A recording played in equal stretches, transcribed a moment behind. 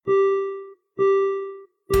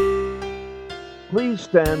please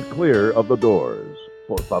stand clear of the doors.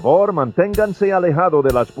 Por favor, manténganse alejado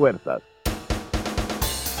de las puertas.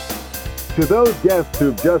 To those guests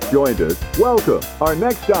who've just joined us, welcome. Our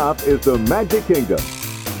next stop is the Magic Kingdom.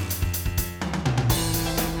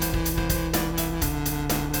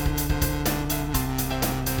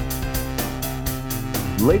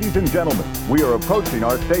 Ladies and gentlemen, we are approaching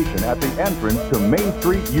our station at the entrance to Main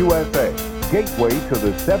Street, USA, gateway to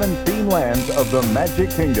the 7 theme lands of the Magic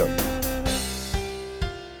Kingdom.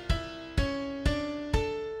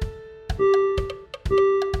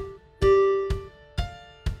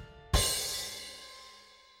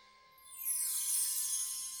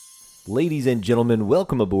 Ladies and gentlemen,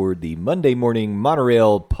 welcome aboard the Monday Morning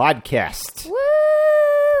Monorail Podcast.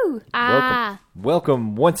 Woo!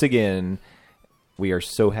 Welcome once again. We are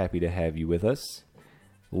so happy to have you with us.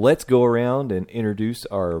 Let's go around and introduce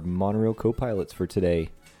our monorail co-pilots for today.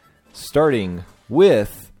 Starting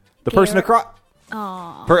with the person across...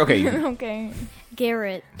 Aww. Okay. Okay.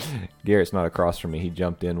 Garrett. Garrett's not across from me. He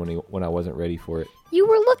jumped in when I wasn't ready for it. You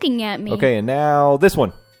were looking at me. Okay, and now this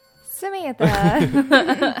one.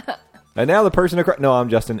 Samantha. And now the person across... No, I'm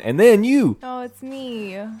Justin. And then you. Oh, it's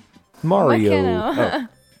me. Mario. McKenna.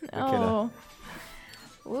 McKenna. Oh.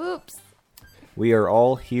 Whoops. We are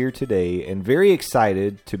all here today and very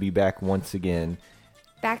excited to be back once again.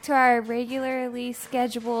 Back to our regularly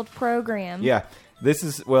scheduled program. Yeah, this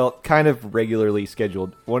is, well, kind of regularly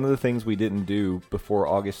scheduled. One of the things we didn't do before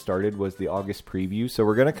August started was the August preview, so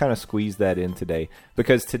we're going to kind of squeeze that in today.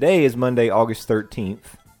 Because today is Monday, August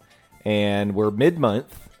 13th, and we're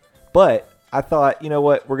mid-month, but I thought, you know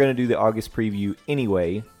what, we're going to do the August preview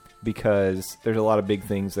anyway, because there's a lot of big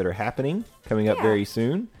things that are happening coming up very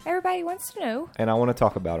soon. Everybody wants to know. And I want to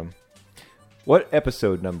talk about them. What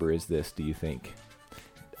episode number is this, do you think?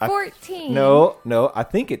 14. No, I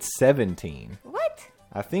think it's 17. What?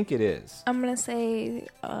 I think it is. I'm going to say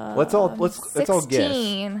Let's all guess.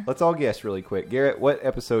 16. Let's all guess really quick. Garrett, what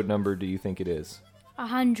episode number do you think it is?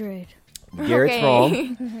 100. Garrett's Okay.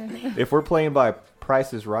 wrong. If we're playing by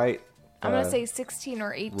Price is Right, I'm going to say 16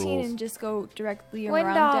 or 18 rules. and just go directly $1.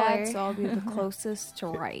 around Dad, so I'll be the closest to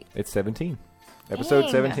right. it's 17. Episode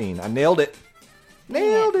Dang. 17. I nailed it.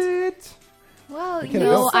 Nailed it. Well, McKenna,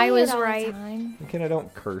 you don't- say I was it all the right. time. McKenna,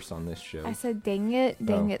 don't curse on this show. I said, dang it.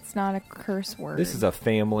 Dang Oh. it's not a curse word. This is a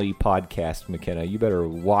family podcast, McKenna. You better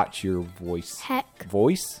watch your voice. Heck.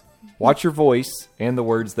 Voice? Watch your voice and the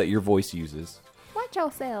words that your voice uses. Watch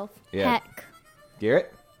yourself. Yeah. Heck.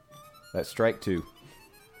 Garrett, that's strike 2.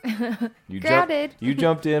 You Grounded. You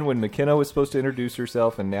jumped in when McKenna was supposed to introduce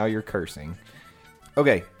herself, and now you're cursing.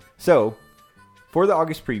 Okay, so for the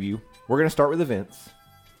August preview, we're going to start with events.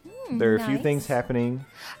 There are a few nice. things happening.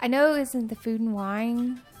 I know it isn't the food and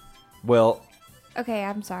wine. Well, Okay,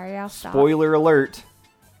 I'm sorry. I'll stop. spoiler alert,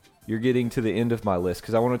 you're getting to the end of my list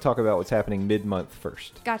because I want to talk about what's happening mid-month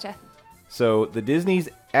first. Gotcha. So the Disney's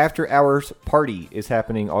After Hours Party is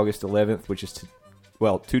happening August 11th, which is,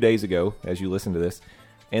 2 days ago as you listen to this.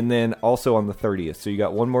 And then also on the 30th. So you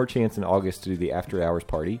got one more chance in August to do the After Hours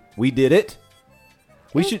Party. We did it.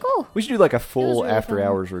 We was should cool. We should do like a full really After fun.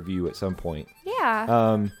 Hours review at some point.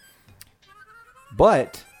 Yeah.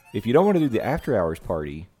 But if you don't want to do the After Hours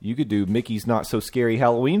Party, you could do Mickey's Not So Scary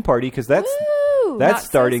Halloween Party because that's Woo! Not so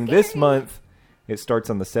starting this scary. month. It starts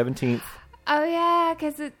on the 17th. Oh, yeah,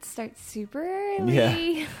 because it starts super early. Yeah.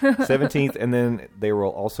 17th, and then there will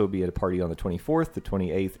also be a party on the 24th, the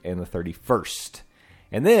 28th, and the 31st.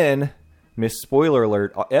 And then, Miss Spoiler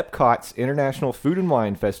Alert, Epcot's International Food and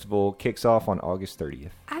Wine Festival kicks off on August 30th.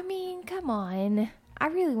 I mean, come on. I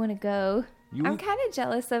really want to go. I'm kind of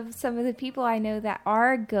jealous of some of the people I know that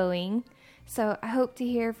are going. So I hope to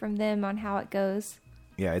hear from them on how it goes.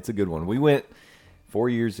 Yeah, it's a good one. We went 4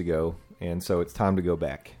 years ago, and so it's time to go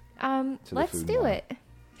back. the Let's food do wine. it.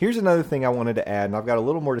 Here's another thing I wanted to add, and I've got a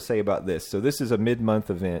little more to say about this. So this is a mid-month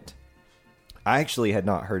event. I actually had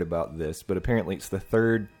not heard about this, but apparently it's the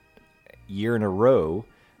third year in a row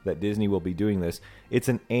that Disney will be doing this. It's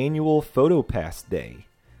an annual PhotoPass Day.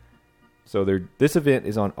 So this event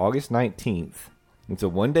is on August 19th. It's a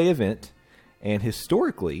one-day event, and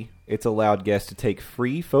historically, it's allowed guests to take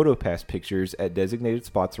free PhotoPass pictures at designated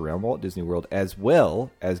spots around Walt Disney World, as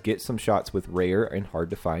well as get some shots with rare and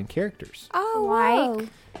hard-to-find characters. Oh, Like?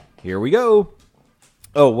 wow. Here we go.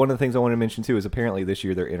 Oh, one of the things I want to mention, too, is apparently this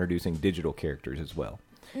year they're introducing digital characters as well.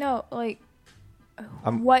 No, like,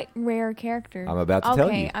 I'm- what rare character? I'm about to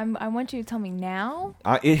tell you. Okay, I want you to tell me now.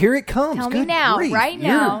 Here it comes. Tell me Good now, grief. right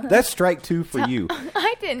now. That's strike 2 for you.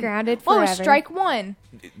 I didn't. Grounded Oh, forever. strike 1.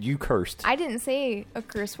 You cursed. I didn't say a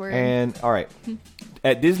curse word. And, all right.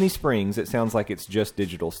 At Disney Springs, it sounds like it's just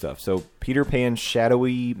digital stuff. So Peter Pan's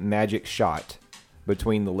Shadowy Magic Shot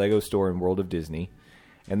between the Lego store and World of Disney.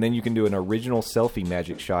 And then you can do an original selfie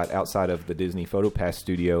magic shot outside of the Disney PhotoPass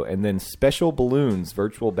studio, and then special balloons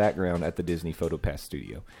virtual background at the Disney PhotoPass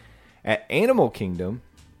studio. At Animal Kingdom,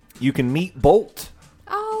 you can meet Bolt.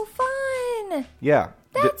 Oh, fun! Yeah.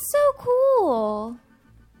 That's so cool.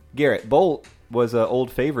 Garrett, Bolt was an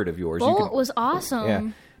old favorite of yours. Bolt was awesome. Yeah.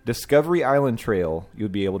 Discovery Island Trail, you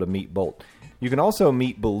would be able to meet Bolt. You can also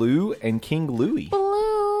meet Baloo and King Louie.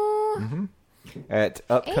 Baloo. Mm-hmm. At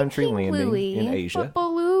Upcountry King Landing Louie. in Asia. But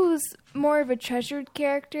Baloo's more of a treasured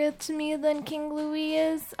character to me than King Louie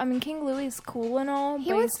is. I mean, King Louie's cool and all,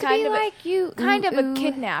 He but wants he's to kind be of like you. kind of a Ooh.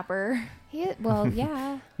 kidnapper. Well,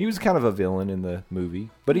 yeah. He was kind of a villain in the movie,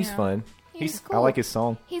 but he's Yeah. fun. He's I cool. like his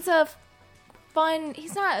song. He's a fun.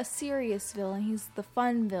 He's not a serious villain. He's the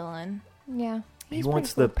fun villain. Yeah. He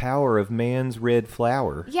wants the power of man's red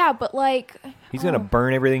flower. Yeah, but like He's going to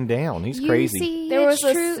burn everything down. He's You crazy. see, there was it's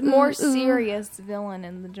a true. more Ooh, ooh. serious villain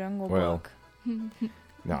in the Jungle Well, Book.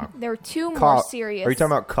 No. There were two Caw. more serious. Are you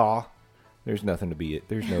talking about Caw? There's nothing to be.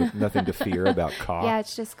 There's nothing to fear about Caw. Yeah,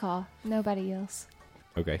 it's just Call. Nobody else.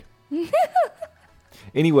 Okay.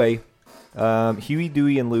 Anyway, Huey,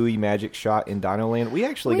 Dewey, and Louie magic shot in Dino Land. We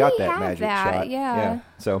actually got that have magic that, shot. yeah.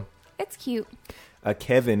 So It's cute. a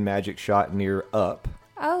Kevin magic shot near Up.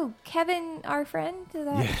 Oh, Kevin, our friend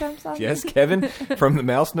that jumps on. Yes, Kevin from the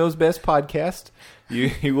Mouse Knows Best podcast.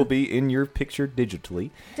 He will be in your picture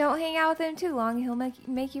digitally. Don't hang out with him too long. He'll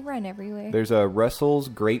make you run everywhere. There's a Russell's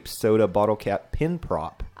Grape Soda bottle cap pin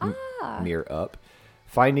prop near Up.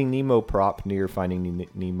 Finding Nemo prop near Finding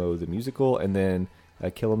Nemo the musical, and then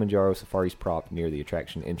a Kilimanjaro Safaris prop near the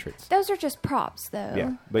attraction entrance. Those are just props, though.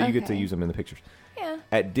 Yeah, but you get to Okay. use them in the pictures. Yeah.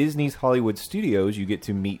 At Disney's Hollywood Studios, you get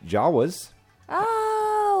to meet Jawas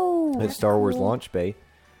Oh. at Star Wars Launch Bay.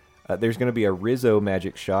 There's going to be a Rizzo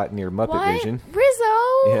magic shot near Muppet What? Vision.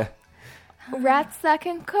 Rizzo. Yeah. Rats that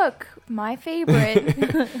can cook. My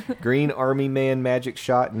favorite. Green Army Man magic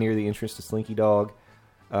shot near the entrance to Slinky Dog.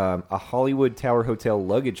 A Hollywood Tower Hotel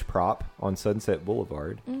luggage prop on Sunset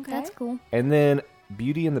Boulevard. Okay. That's cool. And then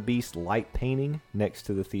Beauty and the Beast light painting next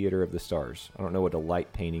to the Theater of the Stars. I don't know what a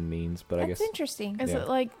light painting means, but I That's guess interesting. Is Yeah. it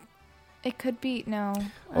like? It could be no.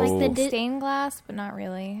 Oh. Like the Di- stained glass, but not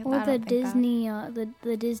really. Or I the don't think that. Disney,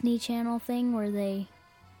 the Disney Channel thing where they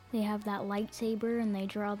have that lightsaber and they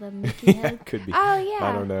draw the Mickey head. could be. Oh, yeah.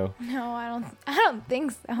 I don't know. No, I don't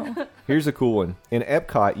think so. Here's a cool one. In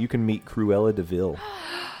Epcot, you can meet Cruella de Vil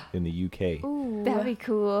in the UK. Ooh. That'd be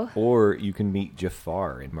cool. Or you can meet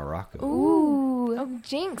Jafar in Morocco. Ooh. Oh,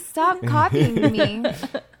 Jinx, stop copying me.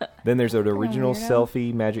 Then there's an original weirdo.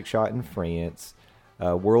 selfie magic shot in France.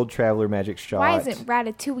 World Traveler magic shot Why isn't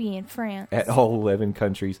Ratatouille in France? at all 11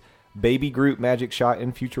 countries. Baby Groot magic shot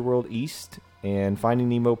in Future World East. And Finding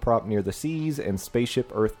Nemo prop near the seas. And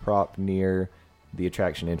Spaceship Earth prop near the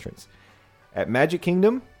attraction entrance. At Magic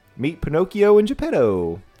Kingdom, meet Pinocchio and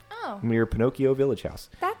Geppetto Oh. near Pinocchio Village House.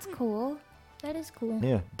 That's cool. That is cool.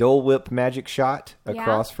 Yeah. Dole Whip magic shot Yeah.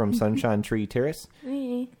 across from Sunshine Tree Terrace.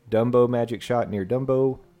 Dumbo magic shot near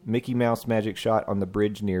Dumbo. Mickey Mouse magic shot on the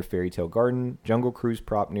bridge near Fairy Tale Garden. Jungle Cruise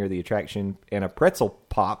prop near the attraction. And a pretzel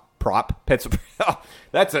prop.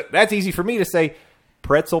 That's easy for me to say.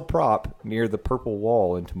 Pretzel prop near the purple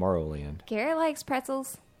wall in Tomorrowland. Garrett likes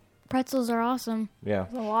pretzels. Pretzels are awesome. Yeah.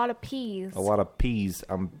 There's a lot of peas. A lot of peas.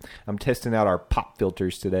 I'm testing out our pop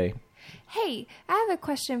filters today. Hey, I have a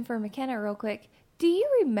question for McKenna real quick. Do you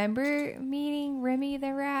remember meeting Remy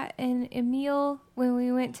the Rat and Emil when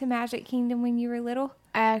we went to Magic Kingdom when you were little?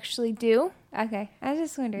 I actually do. Okay, I was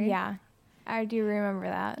just wondering. Yeah, I do remember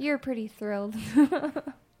that. You were pretty thrilled.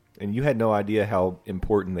 And you had no idea how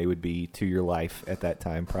important they would be to your life at that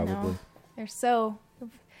time, probably. No. They're so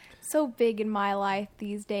big in my life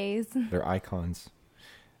these days. They're icons.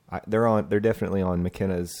 They're definitely on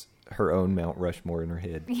McKenna's her own Mount Rushmore in her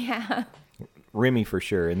head. Yeah. Remy for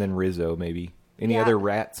sure, and then Rizzo maybe. Any Yeah. other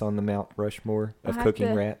rats on the Mount Rushmore of I'll have cooking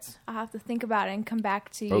to- rats? I'll have to think about it and come back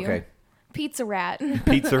to you. Okay. Pizza Rat.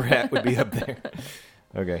 Pizza Rat would be up there.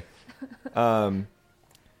 Okay.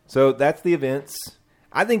 So that's the events.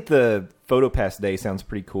 I think the PhotoPass Day sounds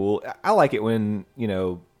pretty cool. I like it when,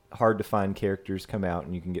 hard to find characters come out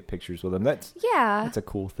and you can get pictures with them. That's a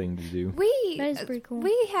cool thing to do. That is pretty cool.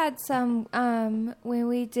 We had some when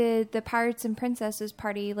we did the Pirates and Princesses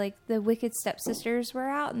party, like the Wicked Stepsisters were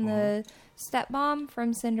out and the stepmom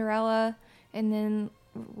from Cinderella, and then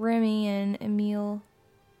Remy and Emil,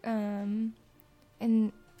 and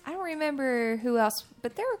I don't remember who else,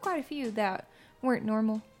 but there were quite a few that weren't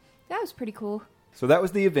normal. That was pretty cool. So that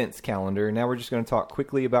was the events calendar. Now we're just going to talk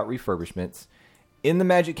quickly about refurbishments. In the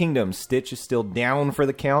Magic Kingdom, Stitch is still down for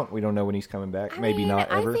the count. We don't know when he's coming back. Maybe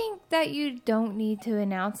not ever. I think that you don't need to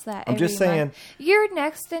announce that. I'm just saying. month. Your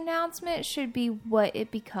next announcement should be what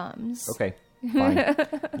it becomes. Okay, fine.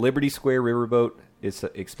 Liberty Square Riverboat is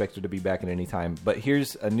expected to be back at any time. But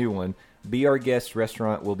here's a new one. Be Our Guest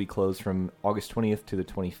restaurant will be closed from August 20th to the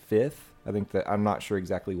 25th. I think that I'm not sure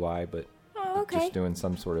exactly why, but just doing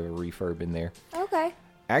some sort of a refurb in there. Okay.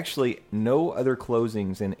 Actually, no other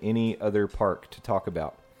closings in any other park to talk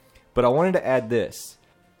about. But I wanted to add this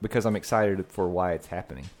because I'm excited for why it's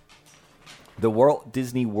happening. The Walt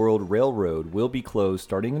Disney World Railroad will be closed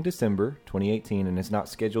starting in December 2018 and is not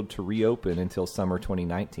scheduled to reopen until summer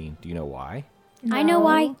 2019. Do you know why? No. I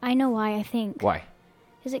know why, I think. Why?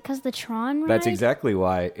 Is it because the Tron ride? That's exactly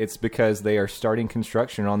why. It's because they are starting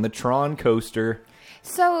construction on the Tron coaster.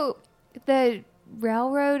 So the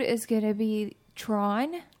railroad is going to be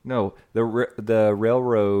Tron? No, the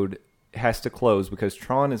railroad has to close because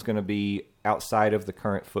Tron is going to be outside of the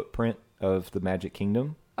current footprint of the Magic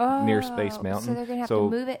Kingdom near Space Mountain. So they're going to have to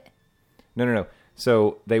move it? No.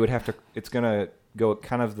 So they would have to, it's going to go,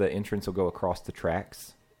 kind of the entrance will go across the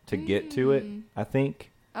tracks to get to it, I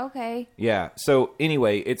think. Okay. Yeah. So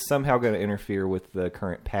anyway, it's somehow going to interfere with the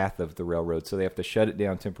current path of the railroad. So they have to shut it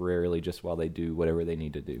down temporarily just while they do whatever they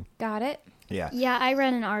need to do. Got it. Yeah. Yeah, I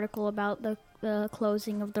read an article about the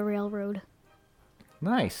closing of the railroad.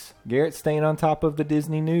 Nice. Garrett's staying on top of the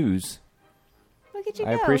Disney news. Look at you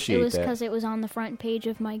I go. appreciate that. It was because it was on the front page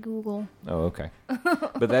of my Google. Oh, okay.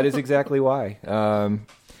 But that is exactly why.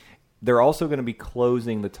 They're also going to be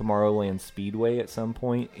closing the Tomorrowland Speedway at some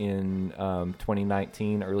point in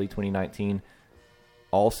 2019, early 2019,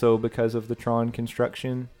 also because of the Tron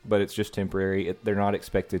construction, but it's just temporary. They're not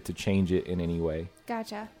expected to change it in any way.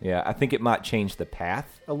 Gotcha. Yeah, I think it might change the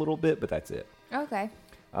path a little bit, but that's it. Okay.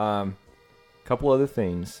 Couple other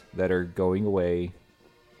things that are going away,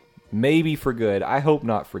 maybe for good. I hope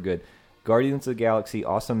not for good. Guardians of the Galaxy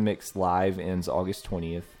Awesome Mix Live ends August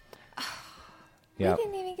 20th. Yeah. We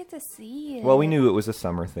didn't even get to see it. Well, we knew it was a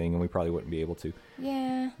summer thing, and we probably wouldn't be able to.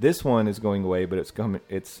 Yeah. This one is going away, but it's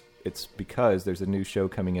because there's a new show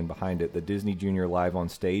coming in behind it. The Disney Junior Live on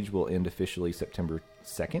Stage will end officially September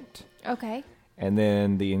 2nd. Okay. And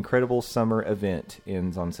then the Incredible Summer Event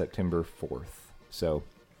ends on September 4th. So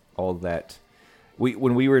all that.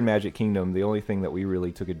 When we were in Magic Kingdom, the only thing that we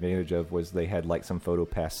really took advantage of was they had like some photo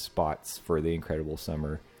pass spots for the Incredible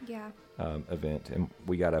Summer event. And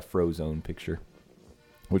we got a Frozone picture,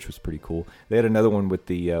 which was pretty cool. They had another one with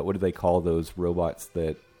the, what do they call those robots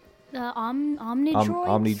that... The Omnidroids?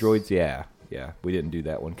 Omnidroids, yeah. Yeah, we didn't do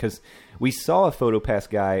that one. Because we saw a PhotoPass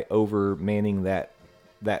guy over manning that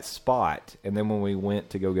spot, and then when we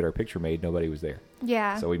went to go get our picture made, nobody was there.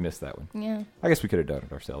 Yeah. So we missed that one. Yeah. I guess we could have done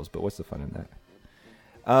it ourselves, but what's the fun in that?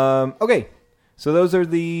 Okay, so those are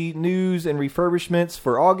the news and refurbishments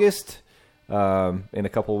for August. In a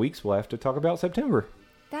couple of weeks, we'll have to talk about September.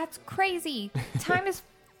 That's crazy. Time is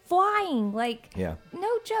flying. Yeah.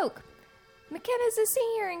 No joke. McKenna's a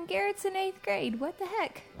senior and Garrett's in 8th grade. What the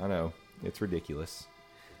heck? I know. It's ridiculous.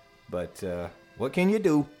 But what can you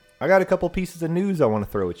do? I got a couple pieces of news I want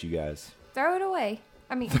to throw at you guys. Throw it away.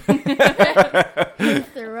 I mean... Throw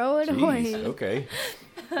it away. Okay.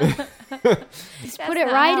 Just put it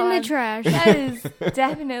right in the trash. That is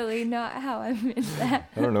definitely not how I meant that.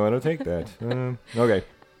 I don't know how to take that. Okay.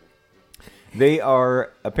 They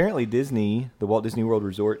are, apparently Disney, the Walt Disney World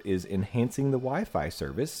Resort, is enhancing the Wi-Fi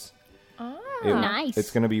service. Oh, nice.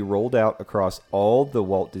 It's going to be rolled out across all the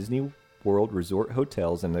Walt Disney World Resort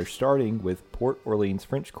hotels, and they're starting with Port Orleans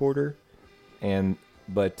French Quarter,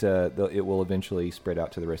 but it will eventually spread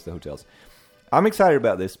out to the rest of the hotels. I'm excited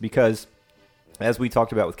about this because, as we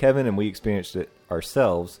talked about with Kevin and we experienced it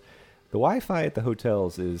ourselves, the Wi-Fi at the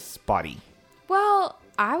hotels is spotty. Well,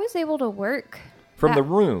 I was able to work from the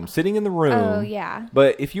room, sitting in the room. Oh, yeah.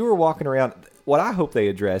 But if you were walking around, what I hope they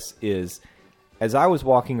address is, as I was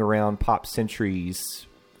walking around Pop Century's,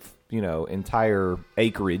 entire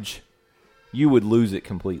acreage, you would lose it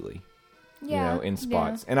completely. Yeah. In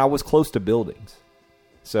spots. Yeah. And I was close to buildings.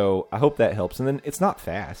 So I hope that helps. And then it's not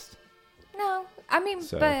fast. No. I mean,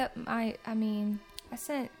 but I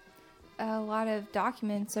sent a lot of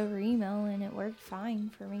documents over email and it worked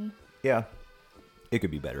fine for me. Yeah. It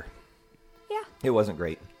could be better. Yeah. It wasn't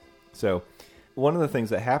great. So one of the things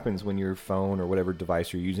that happens when your phone or whatever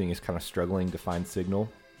device you're using is kind of struggling to find signal,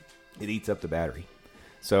 it eats up the battery.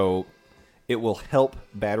 So it will help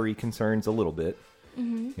battery concerns a little bit.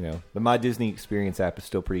 Mm-hmm. The My Disney Experience app is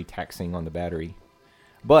still pretty taxing on the battery.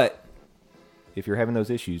 But if you're having those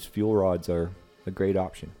issues, fuel rods are a great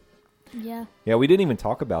option. Yeah. Yeah, we didn't even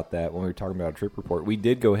talk about that when we were talking about a trip report. We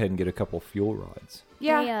did go ahead and get a couple fuel rods.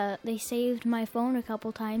 Yeah. They saved my phone a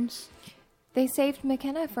couple times. They saved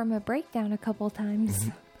McKenna from a breakdown a couple times.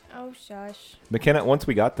 Oh, shush. McKenna, once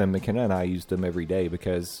we got them, McKenna and I used them every day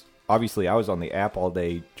because obviously I was on the app all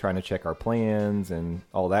day trying to check our plans and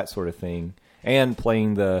all that sort of thing, and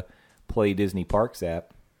playing the Play Disney Parks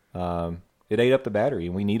app. It ate up the battery,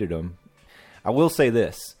 and we needed them. I will say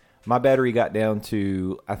this. My battery got down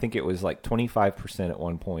to, I think it was like 25% at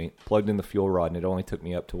one point, plugged in the fuel rod, and it only took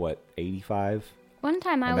me up to, 85? One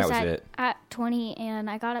time I And that was was at 20, and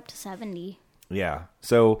I got up to 70. Yeah.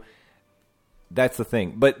 So that's the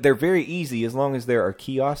thing. But they're very easy as long as there are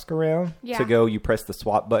kiosks around to go. You press the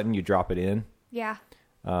swap button, you drop it in. Yeah.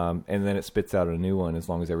 And then it spits out a new one as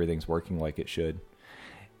long as everything's working like it should.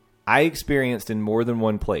 I experienced in more than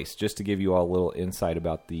one place, just to give you all a little insight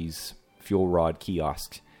about these fuel rod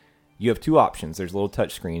kiosks. You have two options. There's a little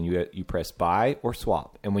touch screen. You press buy or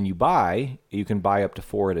swap. And when you buy, you can buy up to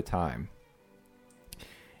 4 at a time.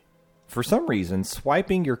 For some reason,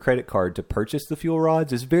 swiping your credit card to purchase the fuel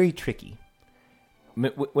rods is very tricky.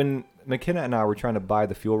 When McKenna and I were trying to buy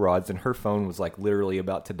the fuel rods and her phone was like literally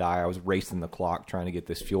about to die, I was racing the clock trying to get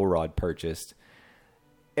this fuel rod purchased.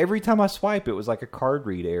 Every time I swipe, it was like a card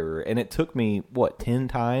read error, and it took me, 10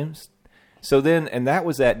 times? So then, and that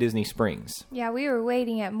was at Disney Springs. Yeah, we were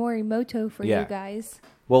waiting at Morimoto for you guys.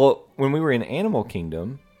 Well, when we were in Animal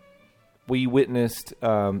Kingdom, we witnessed,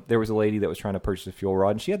 there was a lady that was trying to purchase a fuel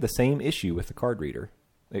rod, and she had the same issue with the card reader.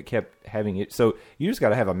 It kept having it. So you just got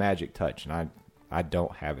to have a magic touch, and I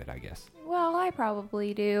don't have it, I guess. Well, I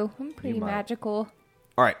probably do. I'm pretty magical.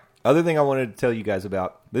 All right. Other thing I wanted to tell you guys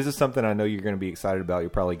about, this is something I know you're going to be excited about.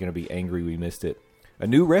 You're probably going to be angry we missed it. A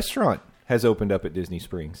new restaurant has opened up at Disney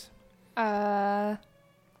Springs.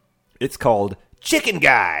 It's called Chicken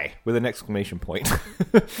Guy with an exclamation point.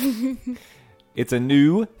 It's a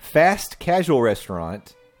new fast casual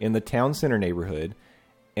restaurant in the town center neighborhood.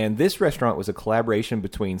 And this restaurant was a collaboration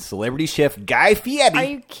between celebrity chef Guy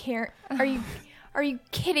Fieri. Are you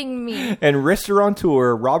kidding me? And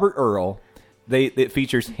restaurateur Robert Earl. It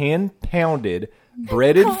features hand-pounded,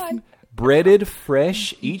 breaded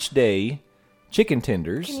fresh each day chicken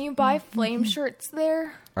tenders. Can you buy flame shirts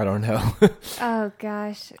there? I don't know. Oh,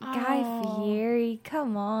 gosh. Guy Fieri,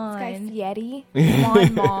 come on. Guy Fieri. Come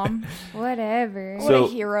on, Mom. Whatever. What a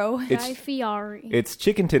hero. Guy Fieri. It's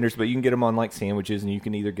chicken tenders, but you can get them on like sandwiches, and you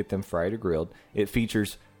can either get them fried or grilled. It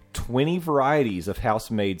features 20 varieties of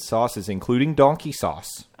house-made sauces, including donkey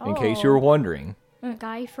sauce, in case you were wondering.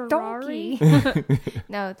 Guy Ferrari.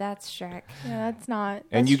 No, that's Shrek. Yeah, that's not.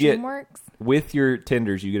 And that's you get, DreamWorks. with your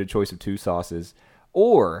tenders, you get a choice of 2 sauces.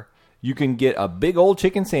 Or you can get a big old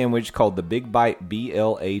chicken sandwich called the Big Bite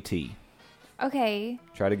B-L-A-T. Okay.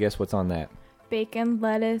 Try to guess what's on that. Bacon,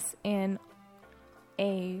 lettuce, and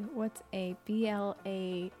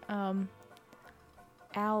B-L-A,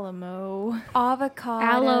 Alamo.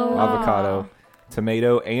 Avocado. Avocado,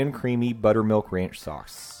 tomato, and creamy buttermilk ranch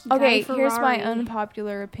sauce. Okay, Guy here's my Ferrari.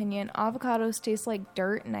 unpopular opinion. Avocados taste like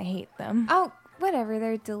dirt, and I hate them. Oh, whatever.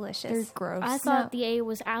 They're delicious. They're gross. I thought the A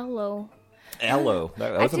was aloe. Aloe.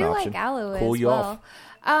 That I was an do option. like aloe Cool as you well.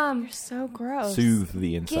 They're so gross. Soothe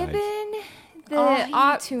the inside. Given the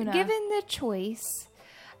I hate tuna. given the choice,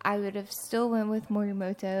 I would have still went with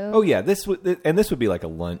Morimoto. Oh yeah, this would be like a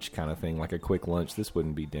lunch kind of thing, like a quick lunch. This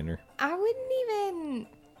wouldn't be dinner. I wouldn't even.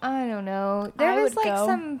 I don't know. There I was would like go.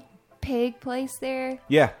 some pig place there.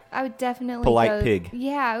 Yeah. I would definitely Polite go, pig.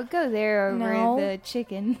 Yeah, I would go there over No. the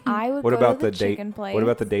chicken. I would What go about to the the chicken place. What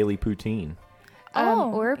about the daily poutine?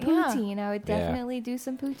 Or yeah. poutine. I would definitely do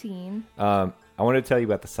some poutine. I wanted to tell you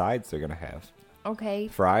about the sides they're gonna have. Okay.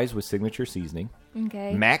 Fries with signature seasoning.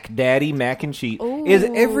 Okay. Mac Daddy mac and cheese. Ooh. Is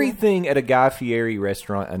everything at a Guy Fieri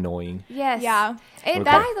restaurant annoying? Yes. Yeah. And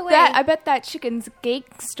Okay. by the way, I bet that chicken's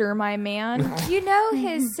gangster, my man. you know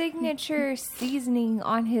his signature seasoning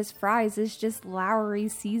on his fries is just Lowry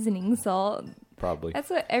seasoning salt. Probably. That's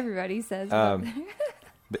what everybody says. about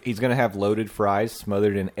But he's gonna have loaded fries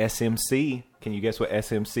smothered in SMC. Can you guess what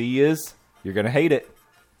SMC is? You're gonna hate it.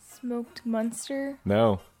 Smoked Munster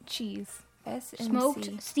No. cheese. SMC.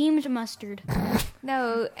 Smoked steamed mustard.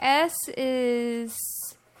 No, S is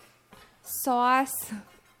sauce.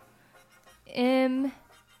 M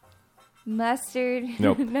mustard.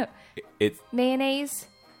 Nope. No, It's. mayonnaise.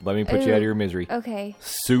 Let me put you out of your misery. Okay.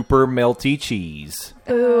 Super melty cheese.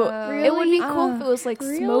 Ooh, Really? it would be cool if it was like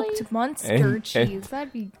Really? smoked Munster And- cheese.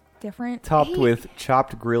 That'd be different. Topped with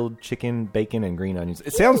chopped grilled chicken, bacon, and green onions.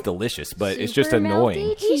 It sounds delicious, but it's just Super annoying.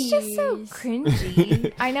 melty He's just so cheese.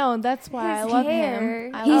 cringy. I know, that's why I His love hair.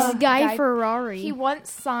 him. I He's love Guy Ferrari. He once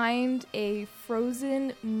signed a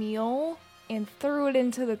frozen meal and threw it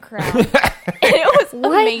into the crowd. And it was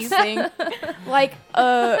amazing. Like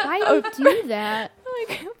Why do you do that?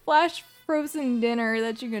 like a flash frozen dinner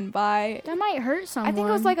that you can buy. That might hurt someone. I think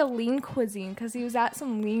it was like a lean cuisine because he was at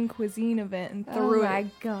some lean cuisine event and threw Oh my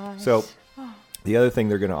it. gosh. So, the other thing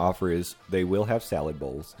they're going to offer is they will have salad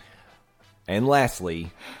bowls. And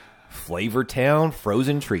lastly, Flavor Town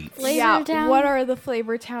frozen treats. Flavor Town? What are the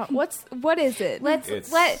Flavor Town? What is it? Let's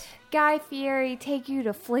let Guy Fieri take you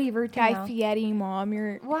to Flavor Guy Town. Fieri, Mom.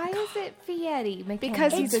 Why is it Fieri? McKenna?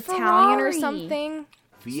 Because he's It's Italian or Ferrari. something.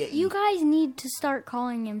 You guys need to start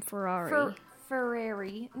calling him Ferrari.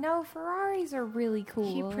 Ferrari. No, Ferraris are really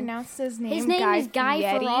cool. He pronounced his name. His name Guy is Guy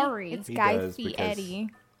Fieri. Ferrari. It's He Guy does because- Fieri.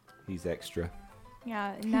 He's extra.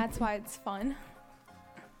 Yeah, and that's why it's fun.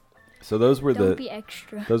 So those were Don't be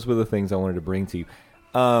extra. those were the things I wanted to bring to you.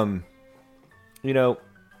 You know,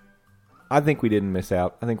 I think we didn't miss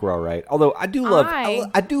out. I think we're all right. Although I do love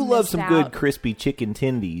I do love missed some good out. crispy chicken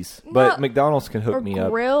tendies, but No. McDonald's can hook Or me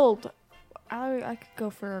up. grilled. I could go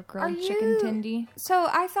for a grilled Are chicken you- tendy. So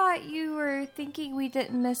I thought you were thinking we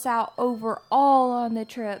didn't miss out overall on the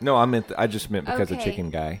trip. No, I just meant because of Chicken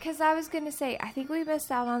Guy. Because I was going to say, I think we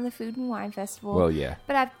missed out on the Food and Wine Festival. Well, yeah.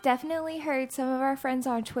 But I've definitely heard some of our friends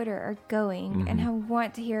on Twitter are going and I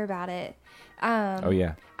want to hear about it. Oh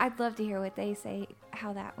yeah. I'd love to hear what they say,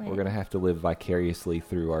 how that went. We're gonna have to live vicariously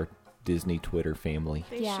through our Disney Twitter family.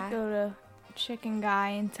 They Yeah. should go to Chicken Guy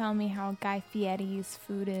and tell me how Guy Fieri's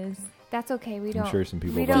food is. That's okay. We don't. sure some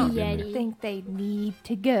people we have don't already been there. think they need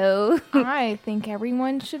to go. I think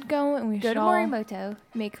everyone should go and we Go should to all Morimoto.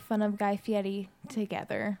 make fun of Guy Fieri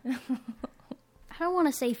together. I don't want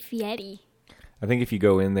to say Fieri. I think if you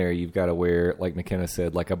go in there, you've got to wear, like McKenna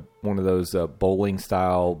said, like one of those bowling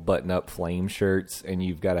style button up flame shirts, and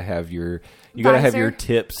you've got to have your Visor.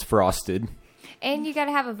 tips frosted. And you got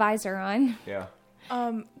to have a visor on. Yeah.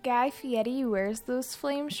 Guy Fieri wears those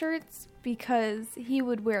flame shirts because he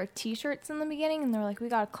would wear t-shirts in the beginning and they're like, we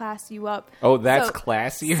gotta class you up. Oh, that's So-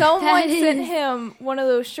 classier. Someone That sent is- him one of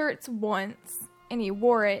those shirts once and he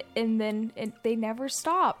wore it and then they never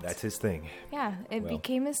stopped. That's his thing. Yeah, it Well.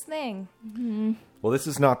 became his thing. Well, this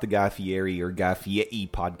is not the Guy Fieri or Guy Fieri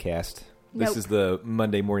podcast. This Nope. is the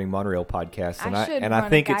Monday Morning Monorail podcast, and I should I run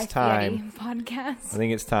think a Guy it's time. Fieri podcast. I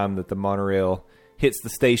think it's time that the monorail hits the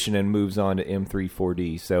station and moves on to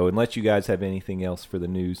M34D. So, unless you guys have anything else for the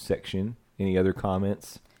news section, any other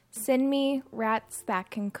comments? Send me rats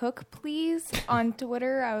that can cook, please, on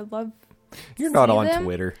Twitter. I would love. You're not see on them.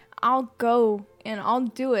 Twitter. I'll go and I'll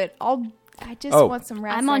do it. I just Oh. want some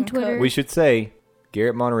rats. I'm that on can Twitter. cook. We should say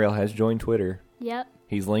Garrett Monorail has joined Twitter. Yep.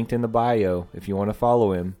 He's linked in the bio if you want to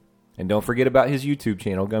follow him. And don't forget about his YouTube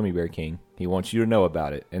channel, Gummy Bear King. He wants you to know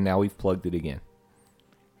about it. And now we've plugged it again.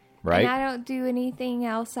 Right? And I don't do anything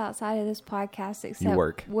else outside of this podcast except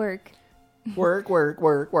work. Work.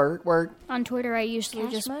 Work. On Twitter, I usually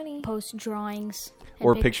Cash just money. post drawings and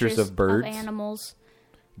Or pictures of birds. animals.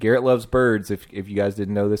 Garrett loves birds, if you guys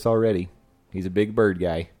didn't know this already. He's a big bird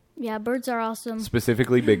guy. Yeah, birds are awesome.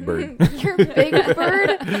 Specifically Big Bird. You're a big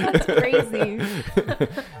bird? That's crazy.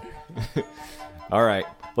 All right.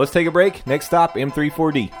 Let's take a break. Next stop,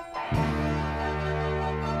 M34D.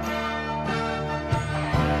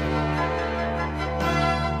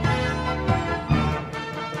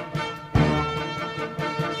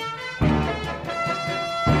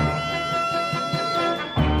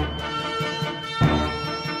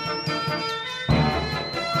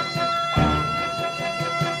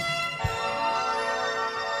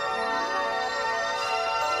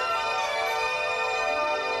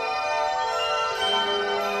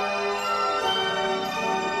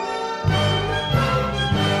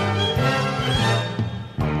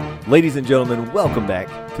 Ladies and gentlemen, welcome back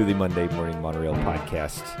to the Monday Morning Monorail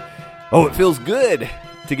podcast. Oh, it feels good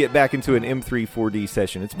to get back into an M34D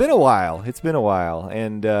session. It's been a while.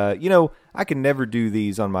 And, I can never do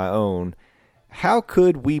these on my own. How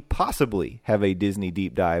could we possibly have a Disney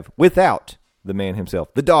deep dive without the man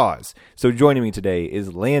himself, the Dawes? So joining me today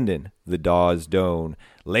is Landon, the Dawes Doan.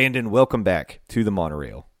 Landon, welcome back to the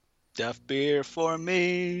monorail. Duff beer for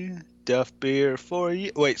me, Duff beer for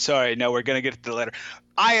you. Wait, sorry. No, we're going to get to the letter.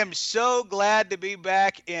 I am so glad to be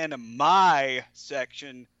back in my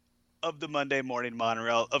section of the Monday Morning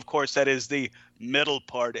Monorail. Of course, that is the middle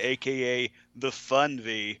part, a.k.a. the fun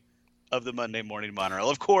V of the Monday Morning Monorail.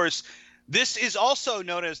 Of course, This is also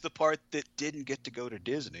known as the part that didn't get to go to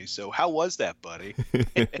Disney. So how was that, buddy?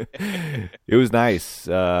 It was nice.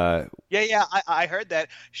 Yeah, I heard that.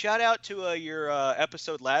 Shout out to your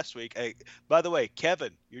episode last week. By the way,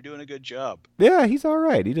 Kevin, you're doing a good job. Yeah, he's all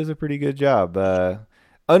right. He does a pretty good job.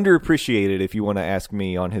 Underappreciated, if you want to ask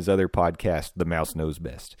me, on his other podcast, The Mouse Knows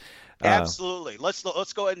Best. Absolutely. Let's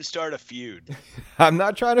go ahead and start a feud. I'm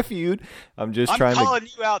not trying to feud. I'm calling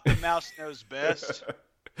you out. The Mouse Knows Best.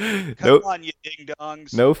 Come on, you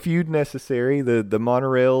ding-dongs. No feud necessary. The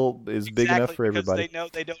monorail is big enough for everybody. Because they know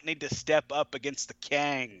they don't need to step up against the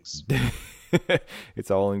Kangs. It's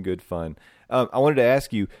all in good fun. I wanted to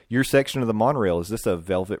ask you, your section of the monorail, is this a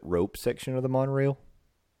velvet rope section of the monorail?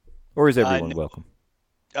 Or is everyone welcome?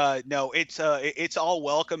 No, it's all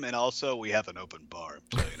welcome, and also we have an open bar,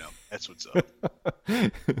 so that's what's up.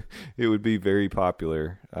 It would be very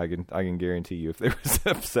popular. I can guarantee you, if there was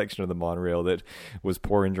a section of the monorail that was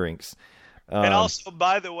pouring drinks. And also,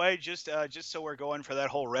 by the way, just so we're going for that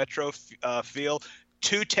whole retro feel,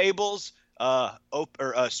 2 tables,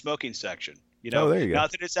 smoking section. There you go.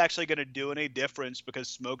 Not that it's actually going to do any difference because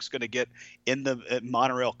smoke's going to get in the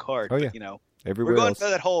monorail cart. Oh, yeah. But, everywhere we're going else. for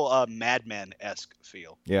that whole Mad Men-esque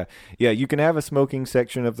feel. Yeah. You can have a smoking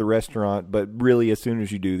section of the restaurant, but really, as soon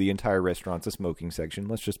as you do, the entire restaurant's a smoking section.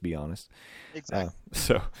 Let's just be honest. Exactly.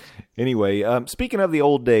 So, anyway, speaking of the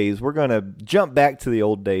old days, we're going to jump back to the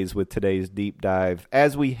old days with today's deep dive.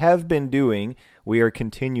 As we have been doing, we are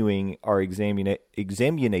continuing our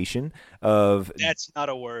examination of... That's not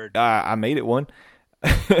a word. I made it one.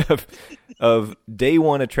 of day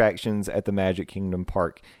one attractions at the Magic Kingdom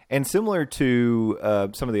Park. And similar to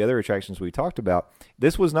some of the other attractions we talked about,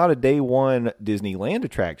 this was not a day one Disneyland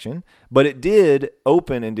attraction, but it did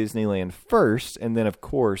open in Disneyland first, and then, of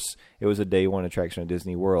course, it was a day one attraction at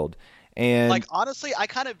Disney World. And honestly, I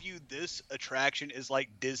kind of view this attraction as like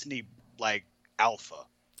Disney, Alpha.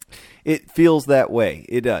 It feels that way.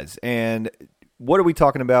 It does. And what are we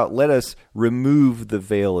talking about? Let us remove the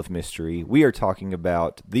veil of mystery. We are talking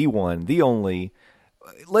about the one, the only,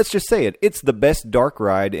 let's just say it. It's the best dark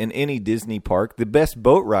ride in any Disney park, the best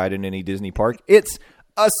boat ride in any Disney park. It's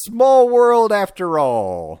A Small World after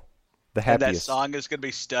all. The happiest. And that song is going to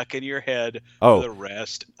be stuck in your head for the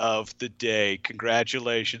rest of the day.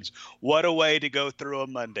 Congratulations. What a way to go through a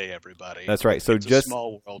Monday, everybody. That's right. So it's a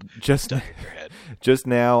small world stuck in your head. Just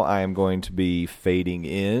now, I am going to be fading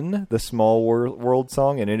in the Small World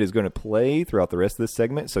song, and it is going to play throughout the rest of this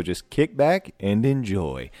segment. So just kick back and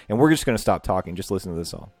enjoy. And we're just going to stop talking. Just listen to the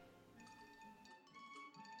song.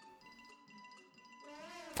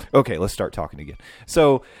 Okay, let's start talking again.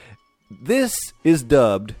 So this is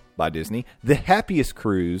dubbed by Disney the happiest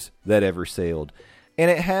cruise that ever sailed,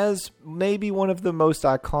 and it has maybe one of the most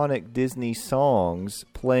iconic Disney songs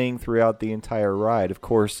playing throughout the entire ride. Of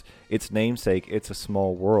course, its namesake, It's a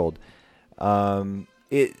Small World. You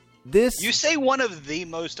say one of the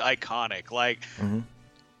most iconic. Mm-hmm.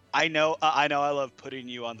 I know I love putting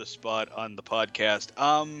you on the spot on the podcast.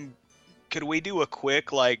 Could we do a quick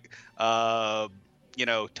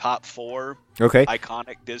top 4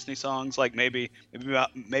 iconic Disney songs, maybe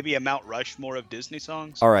a Mount Rushmore of Disney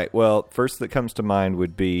songs? All right. Well, first that comes to mind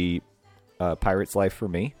would be Pirate's Life for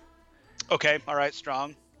Me. Okay. All right.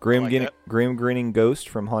 Strong. Grim Grinning Ghost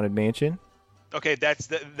from Haunted Mansion. Okay,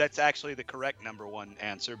 that's actually the correct number 1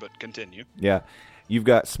 answer, but continue. Yeah. You've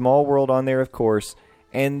got Small World on there, of course.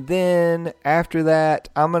 And then after that,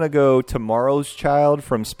 I'm going to go Tomorrow's Child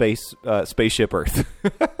from Spaceship Earth.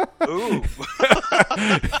 Ooh.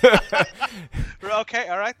 Okay,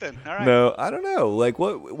 all right then. All right. No, I don't know.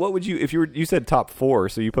 What would you, if you said top 4,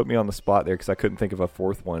 so you put me on the spot there because I couldn't think of a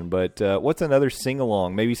 4th one. But what's another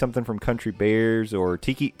sing-along? Maybe something from Country Bears or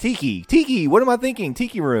Tiki. What am I thinking?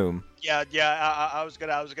 Tiki Room. Yeah. I was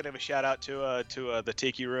gonna give a shout out to the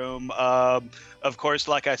Tiki Room. Of course,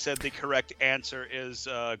 like I said, the correct answer is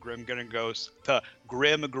Grim Grinning Ghosts. The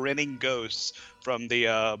Grim Grinning Ghosts from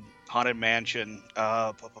the Haunted Mansion.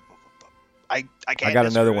 I can't. I got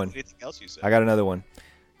another one. Anything else you said? I got another one.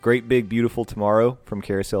 Great Big Beautiful Tomorrow from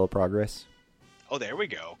Carousel of Progress. Oh, there we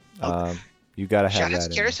go. You got to have shout that. Shout out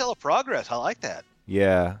to Carousel of Progress. I like that.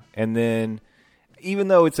 Yeah, and then, even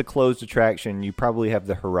though it's a closed attraction, you probably have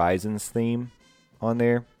the Horizons theme on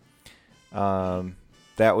there.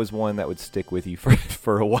 That was one that would stick with you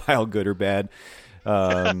for a while, good or bad.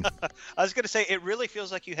 I was going to say, it really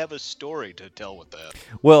feels like you have a story to tell with that.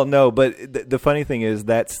 Well, no, but the funny thing is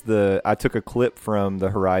I took a clip from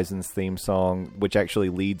the Horizons theme song, which actually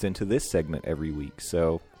leads into this segment every week.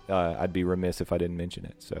 So I'd be remiss if I didn't mention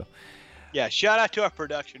it. So yeah, shout out to our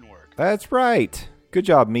production work. That's right. Good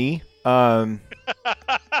job, me. But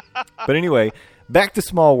anyway, back to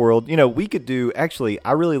Small World. We could do, actually,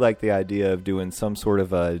 I really like the idea of doing some sort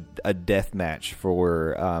of a death match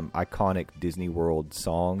for iconic Disney World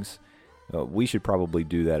songs. We should probably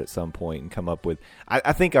do that at some point and come up with,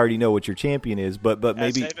 I think I already know what your champion is, but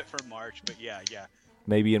maybe. Save it for March, but yeah.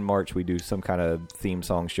 Maybe in March we do some kind of theme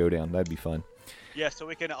song showdown. That'd be fun. Yeah, so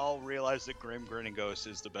we can all realize that Grim Grinning Ghost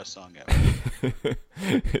is the best song ever.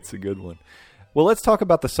 It's a good one. Well, let's talk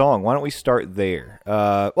about the song. Why don't we start there?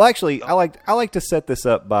 Well, actually, I like to set this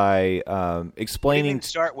up by explaining. To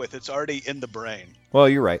start with, it's already in the brain. Well,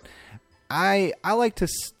 you're right. I like to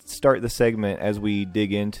start the segment as we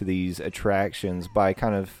dig into these attractions by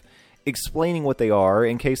kind of explaining what they are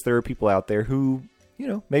in case there are people out there who,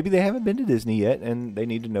 maybe they haven't been to Disney yet and they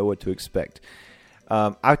need to know what to expect.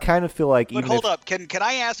 I kind of feel like But hold up. Can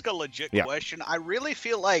I ask a legit question? I really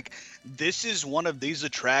feel like this is one of these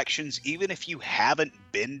attractions, even if you haven't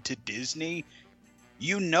been to Disney,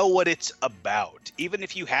 you know what it's about. Even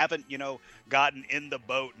if you haven't, gotten in the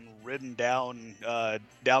boat and ridden down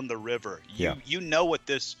the river, you know what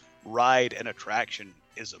this ride and attraction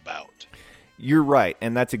is about. You're right,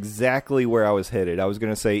 and that's exactly where I was headed. I was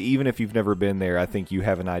going to say, even if you've never been there, I think you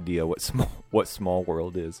have an idea what Small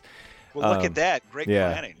World is. Well, look at that. Great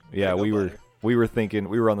planning. Yeah, we were thinking,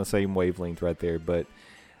 we were on the same wavelength right there. But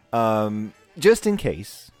just in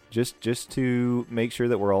case, just to make sure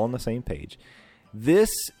that we're all on the same page,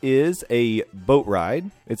 this is a boat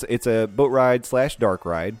ride. It's a boat ride / dark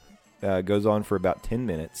ride. Goes on for about 10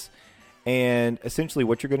 minutes. And essentially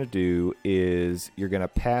what you're going to do is you're going to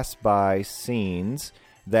pass by scenes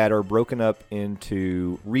that are broken up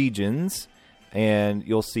into regions. And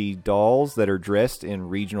you'll see dolls that are dressed in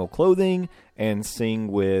regional clothing and sing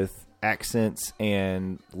with accents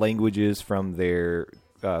and languages from their,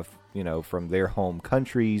 from their home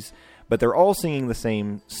countries. But they're all singing the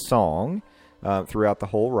same song throughout the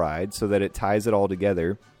whole ride, so that it ties it all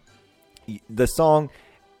together. The song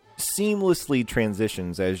seamlessly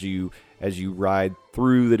transitions as you ride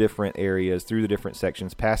through the different areas, through the different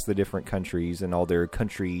sections, past the different countries and all their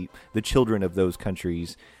the children of those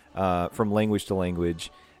countries. From language to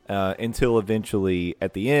language, until eventually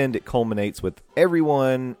at the end it culminates with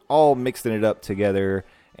everyone all mixing it up together,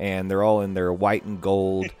 and they're all in their white and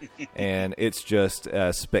gold, and it's just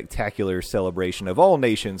a spectacular celebration of all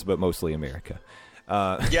nations, but mostly America.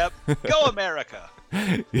 Yep, go America!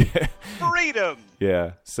 Yeah. Freedom!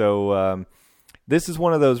 Yeah, so this is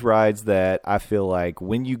one of those rides that I feel like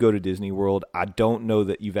when you go to Disney World, I don't know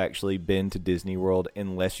that you've actually been to Disney World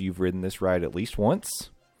unless you've ridden this ride at least once.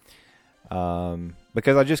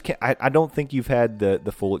 Because I just can't, I don't think you've had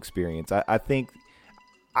the full experience. I think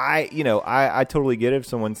I totally get it if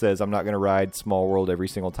someone says I'm not going to ride Small World every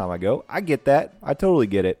single time I go. I get that. I totally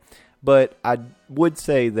get it. But I would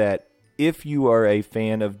say that if you are a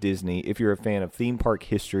fan of Disney, if you're a fan of theme park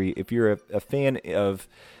history, if you're a fan of,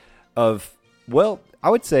 well, I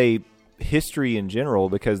would say history in general,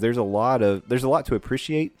 because there's a lot to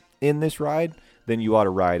appreciate in this ride, then you ought to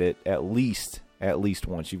ride it at least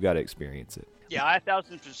once. You've got to experience it. Yeah, I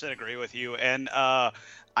 1,000% agree with you. And I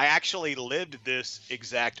actually lived this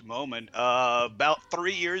exact moment. About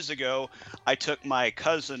 3 years ago, I took my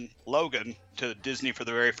cousin Logan to Disney for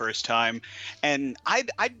the very first time. And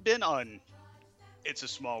I'd been on It's a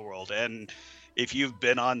Small World. And if you've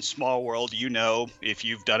been on Small World, if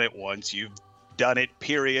you've done it once, you've done it,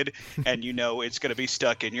 period. And it's going to be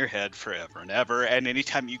stuck in your head forever and ever. And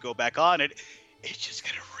anytime you go back on it, it's just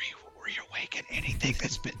going to reawaken anything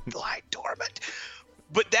that's been lying dormant.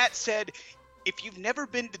 But that said, if you've never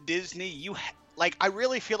been to Disney, I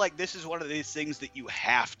really feel like this is one of these things that you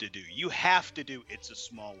have to do. You have to do It's a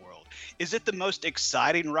Small World. Is it the most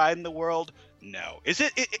exciting ride in the world? No. Is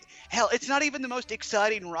it hell, it's not even the most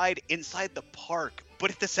exciting ride inside the park. But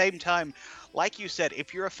at the same time, like you said,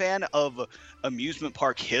 if you're a fan of amusement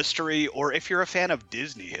park history, or if you're a fan of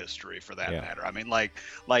Disney history for that matter, I mean, like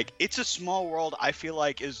It's a Small World, I feel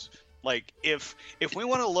like is like, if we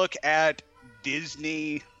want to look at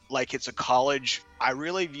Disney like it's a college, I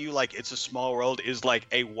really view like It's a Small World is like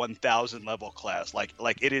a 1,000 level class. Like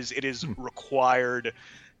it is required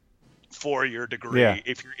for your degree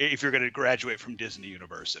if you're going to graduate from Disney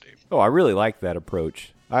University. Oh, I really like that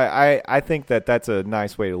approach. I think that's a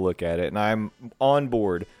nice way to look at it, and I'm on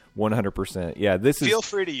board 100%. Yeah, feel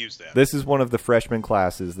free to use that. This is one of the freshman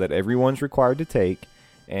classes that everyone's required to take.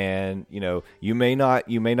 And you may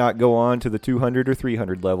not go on to the 200 or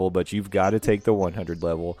 300 level, but you've got to take the 100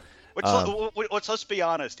 level. Let's be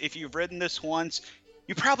honest. If you've ridden this once,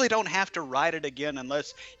 you probably don't have to ride it again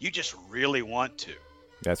unless you just really want to.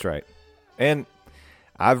 That's right. And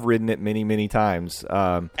I've ridden it many, many times.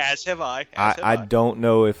 As have I. I don't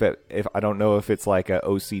know if it's like a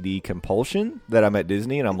OCD compulsion that I'm at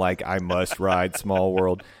Disney and I'm like, I must ride Small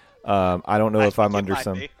World. I don't know if I'm under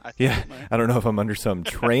some I don't know if I'm under some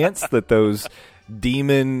trance that those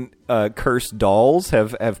demon cursed dolls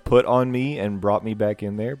have put on me and brought me back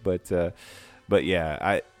in there. But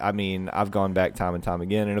yeah, I mean, I've gone back time and time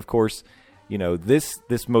again, and of course, you know, this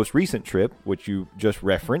most recent trip, which you just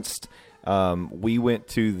referenced. We went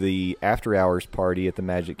to the after hours party at the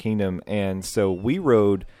Magic Kingdom, and so we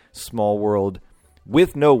rode Small World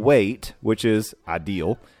with no wait, which is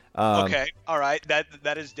ideal. Okay, all right.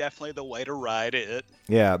 That is definitely the way to ride it.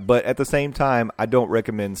 Yeah, but at the same time, I don't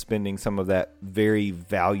recommend spending some of that very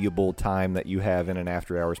valuable time that you have in an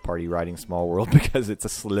after-hours party riding Small World because it's a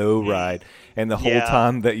slow ride. And the whole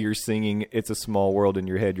time that you're singing It's a Small World in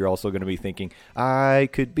your head, you're also going to be thinking, I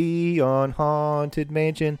could be on Haunted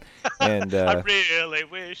Mansion. And I really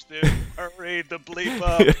wish they'd hurry the bleep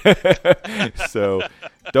up. So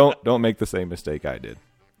don't make the same mistake I did.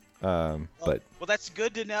 But that's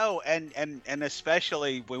good to know, and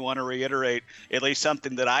especially we want to reiterate at least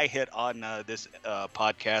something that I hit on this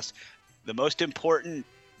podcast. The most important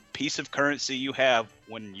piece of currency you have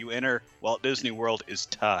when you enter Walt Disney World is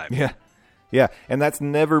time. Yeah, and that's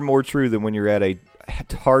never more true than when you're at a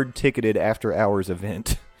hard-ticketed after-hours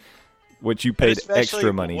event, which you paid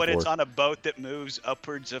extra money when for. It's on a boat that moves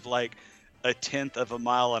upwards of like 1/10 of a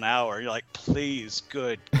mile an hour. You're like, please,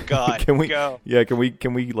 good God, can we go. Yeah, can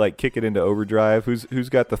we like kick it into overdrive? Who's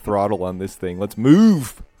got the throttle on this thing? Let's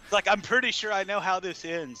move. Like, I'm pretty sure I know how this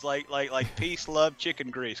ends. Like peace, love, chicken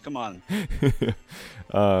grease. Come on.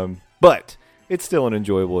 But it's still an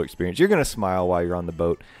enjoyable experience. You're gonna smile while you're on the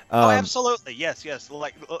boat. Absolutely, yes.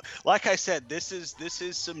 Like I said, this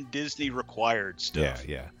is some Disney required stuff.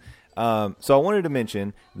 Yeah. So I wanted to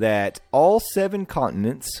mention that all 7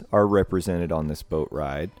 continents are represented on this boat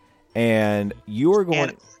ride, and you are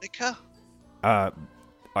going. Antarctica?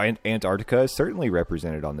 Antarctica is certainly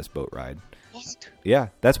represented on this boat ride. What? Yeah,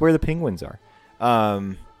 that's where the penguins are.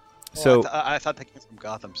 So I thought they came from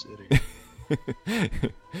Gotham City.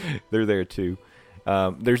 They're there too.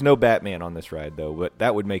 There's no Batman on this ride though, but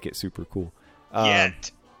that would make it super cool.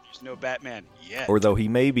 Yet. There's no Batman yet. Or though he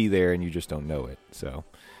may be there and you just don't know it. So.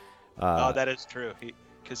 That is true.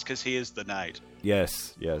 Because he is the knight.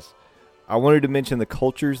 Yes. I wanted to mention the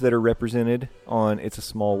cultures that are represented on It's a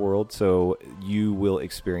Small World, so you will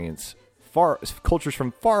experience cultures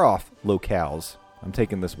from far-off locales. I'm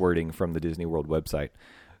taking this wording from the Disney World website,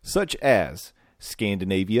 such as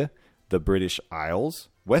Scandinavia, the British Isles,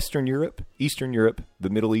 Western Europe, Eastern Europe, the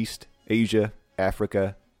Middle East, Asia,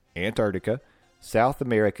 Africa, Antarctica, South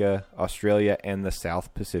America, Australia, and the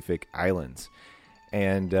South Pacific Islands.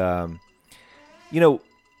 And,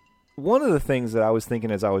 one of the things that I was thinking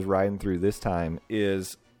as I was riding through this time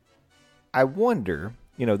is I wonder,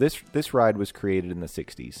 this ride was created in the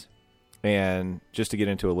 60s. And just to get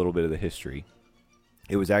into a little bit of the history,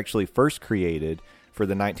 it was actually first created for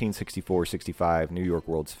the 1964-65 New York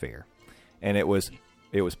World's Fair. And it was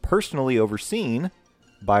personally overseen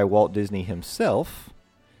by Walt Disney himself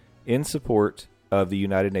in support of the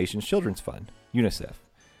United Nations Children's Fund, UNICEF.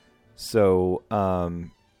 So,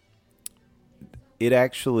 it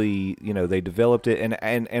actually, they developed it,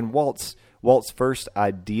 and Walt's first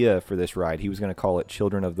idea for this ride, he was going to call it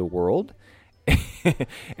Children of the World.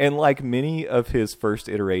 And like many of his first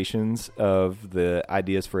iterations of the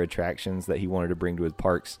ideas for attractions that he wanted to bring to his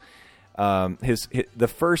parks,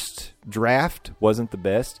 the first draft wasn't the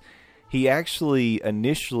best. He actually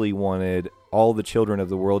initially wanted all the children of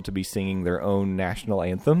the world to be singing their own national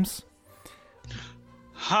anthems.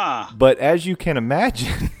 Huh. But as you can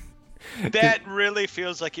imagine... that really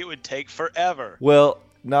feels like it would take forever. Well,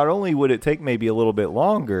 not only would it take maybe a little bit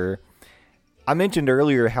longer, I mentioned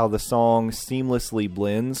earlier how the song seamlessly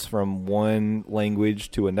blends from one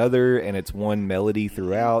language to another, and it's one melody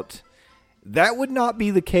throughout. That would not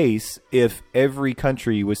be the case if every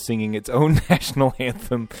country was singing its own national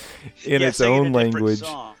anthem in its own language.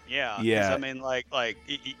 Song. Yeah. I mean, like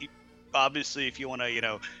obviously, if you want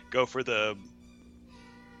to, go for the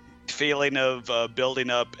feeling of building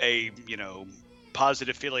up a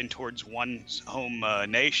positive feeling towards one's home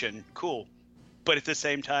nation, cool. But at the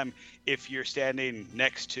same time, if you're standing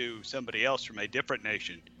next to somebody else from a different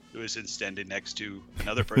nation who isn't standing next to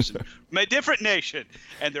another person from a different nation,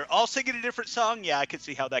 and they're all singing a different song, I could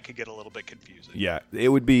see how that could get a little bit confusing. Yeah, it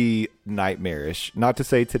would be nightmarish. Not to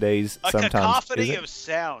say today's a sometimes cacophony of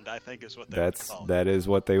sound, I think is what they would call it. That is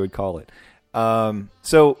what they would call it.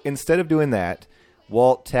 So instead of doing that,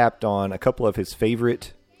 Walt tapped on a couple of his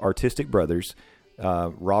favorite artistic brothers,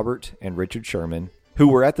 Robert and Richard Sherman, who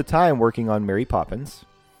were at the time working on Mary Poppins.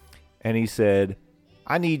 And he said,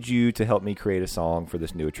 I need you to help me create a song for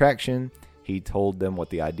this new attraction. He told them what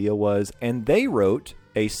the idea was, and they wrote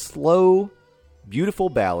a slow, beautiful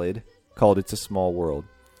ballad called It's a Small World.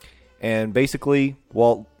 And basically,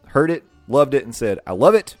 Walt heard it, loved it, and said, I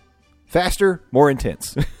love it. Faster, more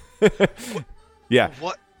intense. Yeah.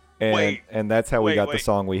 What? And that's how we got the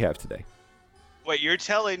song we have today. Wait, you're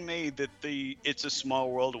telling me that the It's a Small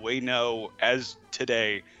World we know as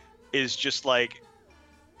today is just like,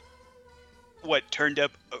 what, turned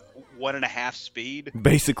up 1.5 speed?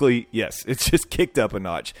 Basically, yes. It's just kicked up a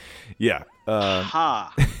notch. Yeah.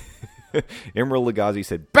 Emerald Lagasse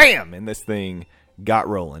said, bam! And this thing got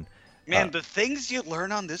rolling. Man, the things you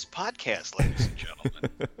learn on this podcast, ladies and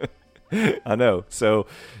gentlemen. I know. So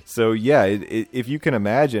yeah, if you can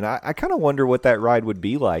imagine, I kind of wonder what that ride would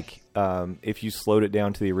be like if you slowed it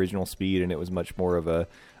down to the original speed and it was much more of a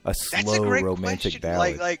slow, romantic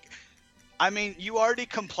ballad. Like, I mean, you already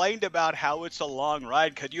complained about how it's a long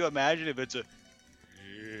ride. Could you imagine if it's a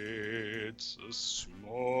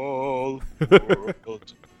small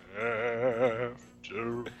world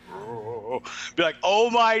after all? Be like, oh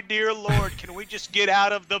my dear Lord, can we just get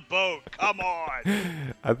out of the boat? Come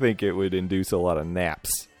on. I think it would induce a lot of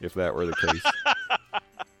naps if that were the case.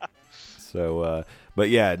 So, but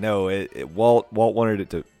yeah, no, Walt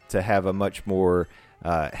wanted it to have a much more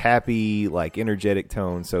happy, like energetic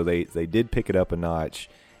tone. So they did pick it up a notch,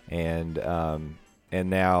 and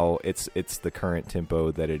now it's the current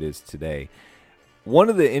tempo that it is today. One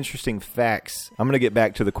of the interesting facts, I'm going to get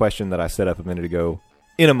back to the question that I set up a minute ago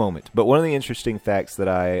in a moment, but one of the interesting facts that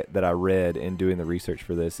I read in doing the research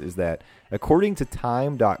for this is that according to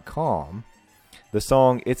Time.com, the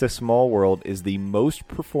song It's a Small World is the most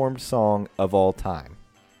performed song of all time.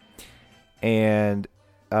 And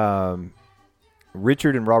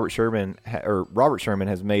Richard and Robert Sherman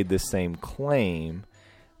has made this same claim,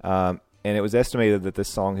 and it was estimated that this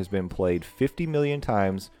song has been played 50 million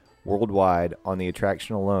times worldwide on the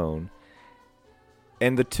attraction alone.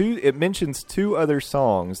 And it mentions 2 other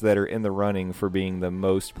songs that are in the running for being the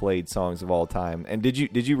most played songs of all time. And did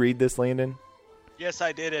you read this, Landon? Yes,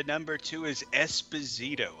 I did. And number 2 is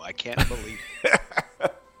Esposito. I can't believe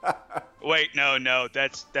it. Wait, no,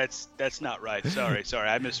 that's not right. Sorry,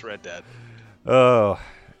 I misread that. Oh,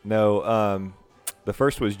 no. The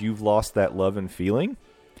first was You've Lost That Love and Feeling,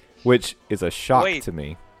 which is a shock to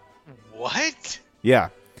me. What? Yeah.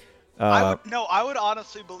 I would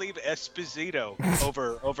honestly believe Esposito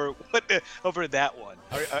over that one.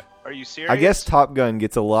 Are you serious? I guess Top Gun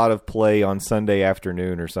gets a lot of play on Sunday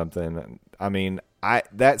afternoon or something. I mean,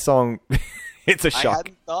 that song, it's a shock. I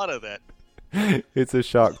hadn't thought of that. It's a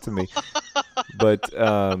shock to me. But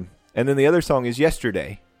and then the other song is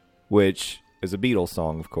Yesterday, which is a Beatles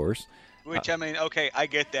song, of course. Which, I mean, okay, I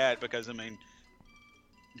get that because, I mean,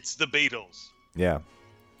 it's the Beatles. Yeah.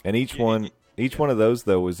 And each one of those,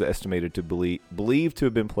 though, was estimated to believed to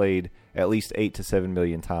have been played at least 8 to 7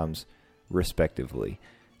 million times, respectively.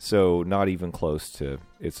 So not even close to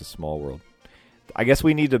It's a Small World. I guess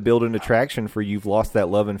we need to build an attraction for You've Lost That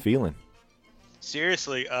Love and Feeling.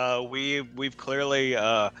 Seriously, we've clearly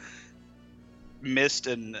missed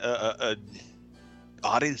an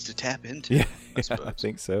audience to tap into. Yeah, I suppose. I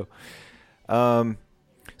think so.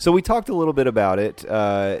 So we talked a little bit about it.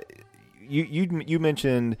 You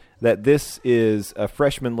mentioned that this is a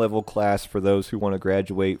freshman level class for those who want to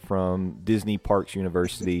graduate from Disney Parks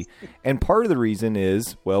University. And part of the reason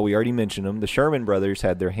is, well, we already mentioned them. The Sherman brothers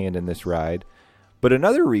had their hand in this ride. But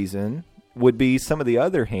another reason would be some of the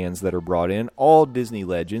other hands that are brought in, all Disney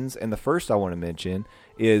legends. And the first I want to mention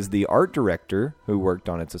is the art director who worked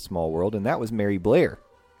on It's a Small World, and that was Mary Blair.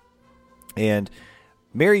 And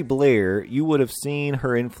Mary Blair, you would have seen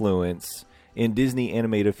her influence in Disney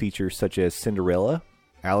animated features such as Cinderella,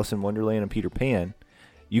 Alice in Wonderland, and Peter Pan.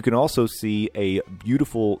 You can also see a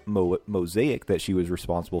beautiful mosaic that she was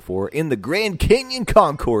responsible for in the Grand Canyon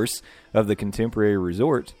Concourse of the Contemporary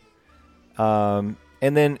Resort.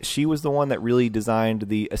 And then she was the one that really designed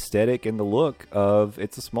the aesthetic and the look of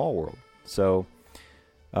It's a Small World. So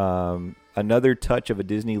another touch of a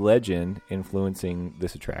Disney legend influencing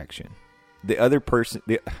this attraction. The other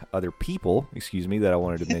people, that I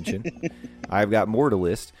wanted to mention, I've got more to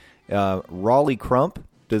list. Raleigh Crump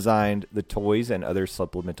designed the toys and other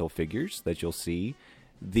supplemental figures that you'll see.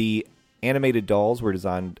 The animated dolls were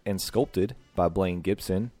designed and sculpted by Blaine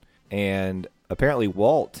Gibson. And apparently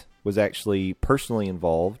Walt was actually personally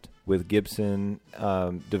involved with Gibson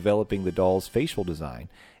developing the doll's facial design.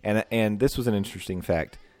 And this was an interesting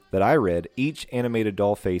fact that I read. Each animated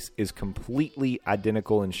doll face is completely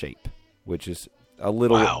identical in shape, which is a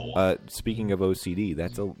little. Wow. Speaking of OCD,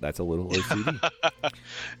 that's a little OCD.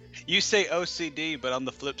 You say OCD, but on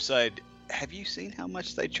the flip side, have you seen how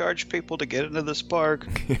much they charge people to get into this park?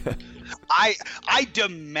 I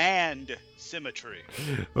demand symmetry.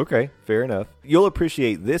 Okay, fair enough. You'll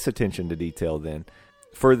appreciate this attention to detail then.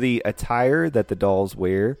 For the attire that the dolls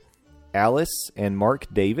wear, Alice and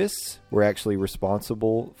Mark Davis were actually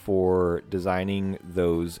responsible for designing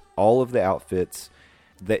all of the outfits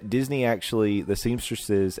that Disney the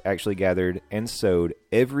seamstresses actually gathered and sewed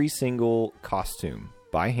every single costume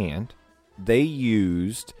by hand. They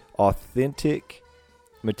used authentic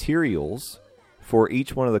materials for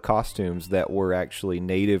each one of the costumes that were actually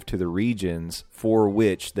native to the regions for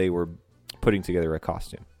which they were putting together a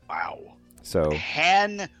costume. Wow. So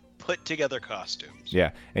hand put together costumes.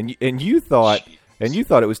 Yeah, and you thought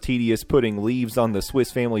it was tedious putting leaves on the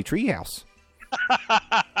Swiss Family treehouse.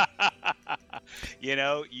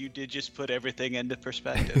 You did just put everything into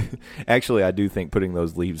perspective. Actually, I do think putting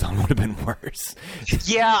those leaves on would have been worse.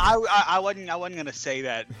 Yeah, I wasn't gonna say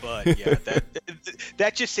that, but yeah,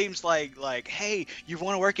 that just seems like, hey, you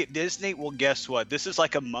want to work at Disney? Well, guess what? This is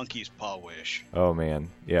like a monkey's paw wish. Oh man,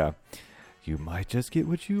 yeah, you might just get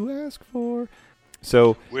what you ask for.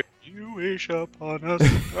 So, when you wish upon us.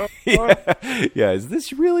 yeah, is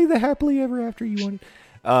this really the happily ever after you wanted?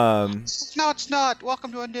 No, it's not.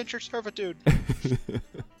 Welcome to indentured servitude.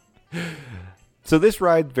 So this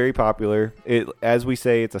ride, very popular. As we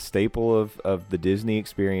say, it's a staple of the Disney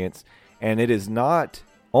experience, and it is not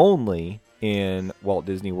only in Walt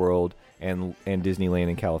Disney World and Disneyland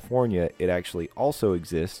in California. It actually also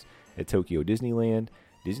exists at Tokyo Disneyland,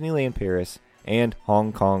 Disneyland Paris, and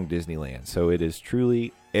Hong Kong Disneyland. So it is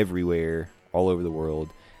truly everywhere, all over the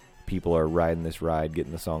world. People are riding this ride,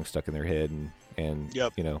 getting the song stuck in their head, and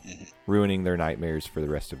yep. Ruining their nightmares for the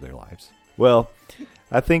rest of their lives. Well,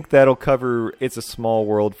 I think that'll cover It's a Small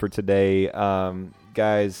World for today.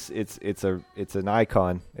 Guys, it's an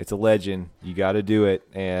icon. It's a legend. You got to do it,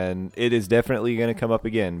 and it is definitely going to come up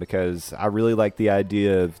again because I really like the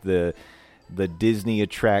idea of the Disney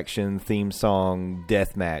attraction theme song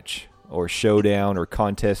death match or showdown or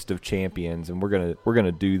contest of champions, and we're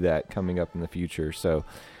gonna do that coming up in the future. So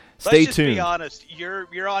stay tuned. Let's just be honest.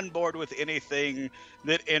 You're on board with anything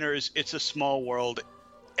that enters It's a Small World,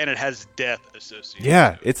 and it has death associated.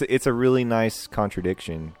 Yeah, it's a really nice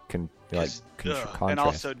contradiction. Contrast. And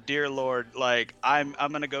also, dear Lord, I'm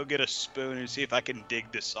gonna go get a spoon and see if I can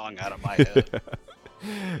dig this song out of my head.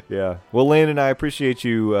 Yeah. Well, Landon, I appreciate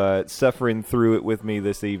you suffering through it with me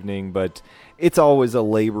this evening, but it's always a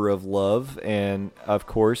labor of love, and of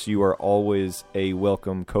course, you are always a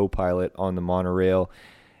welcome co-pilot on the monorail.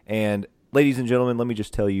 And ladies and gentlemen, let me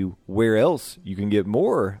just tell you where else you can get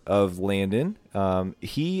more of Landon.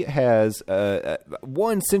 He has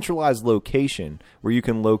one centralized location where you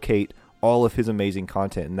can locate all of his amazing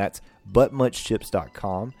content, and that's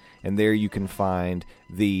buttmuchchips.com. And there you can find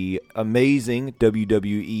the amazing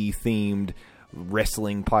WWE-themed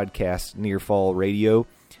wrestling podcast, Near Fall Radio.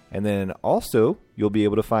 And then also, you'll be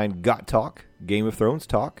able to find Got Talk, Game of Thrones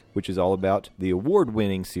Talk, which is all about the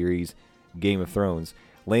award-winning series Game of Thrones.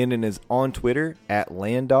 Landon is on Twitter at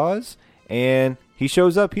Landaws, and he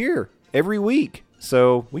shows up here every week,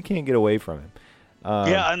 so we can't get away from him.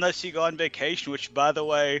 Yeah, unless you go on vacation, which, by the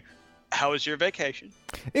way, how was your vacation?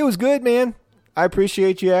 It was good, man. I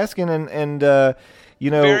appreciate you asking, and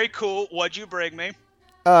Very cool. What'd you bring me?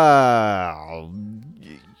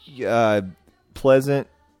 Pleasant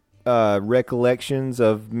recollections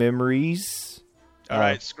of memories. All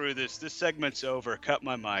right, screw this. This segment's over. Cut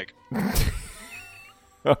my mic.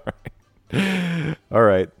 All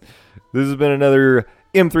right. This has been another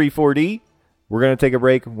M34D. We're going to take a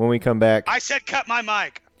break. When we come back, I said cut my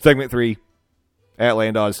mic. Segment 3 at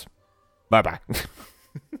Landaws. Bye-bye.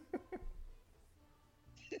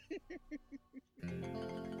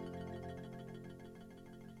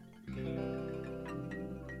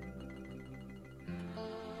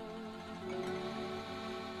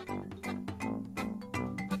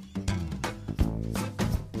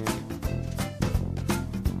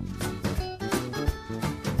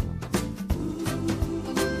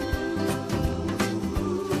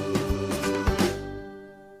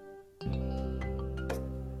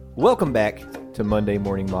 Welcome back to Monday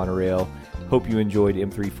Morning Monorail. Hope you enjoyed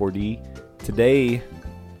M34D. Today,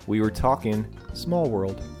 we were talking Small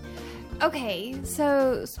World. Okay,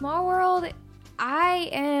 so Small World, I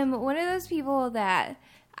am one of those people that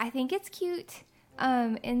I think it's cute.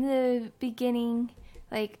 In the beginning,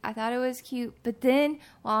 I thought it was cute, but then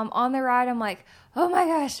while I'm on the ride, I'm like, oh my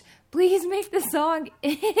gosh, please make the song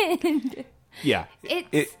end. Yeah.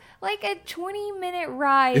 It's like a 20-minute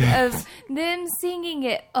ride of them singing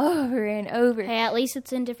it over and over. Hey, at least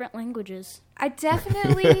it's in different languages. I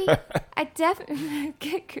definitely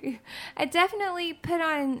put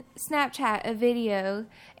on Snapchat a video,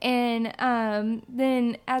 and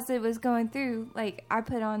then as it was going through, like, I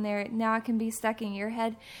put on there, now I can be stuck in your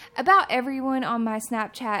head. About everyone on my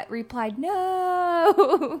Snapchat replied,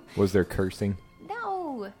 no. Was there cursing?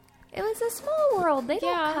 No. It was a small world. They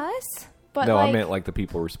don't cuss. But no, like, I meant like the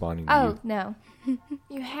people responding to Oh, you. no.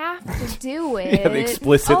 you have to do it. You have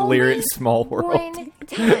explicit Only lyrics, small world. One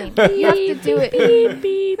time. You have to do it. Beep,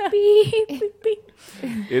 beep, beep, beep.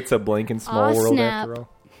 It's a blank and small Aw, world snap. after all.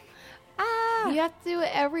 You have to do it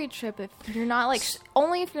every trip if you're not like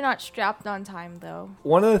only if you're not strapped on time though.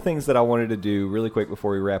 One of the things that I wanted to do really quick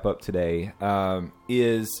before we wrap up today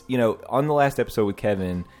is, on the last episode with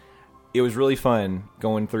Kevin, it was really fun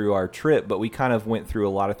going through our trip, but we kind of went through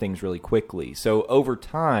a lot of things really quickly. So over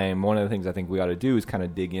time, one of the things I think we ought to do is kind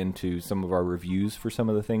of dig into some of our reviews for some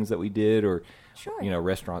of the things that we did, or,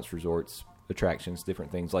 restaurants, resorts, attractions,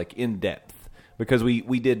 different things, like in depth, because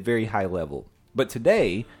we did very high level. But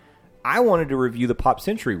today, I wanted to review the Pop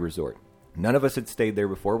Century Resort. None of us had stayed there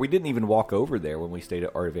before. We didn't even walk over there when we stayed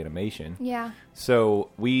at Art of Animation. Yeah. So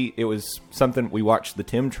it was something, we watched the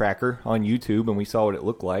Tim Tracker on YouTube and we saw what it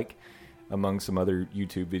looked like among some other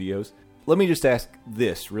YouTube videos. Let me just ask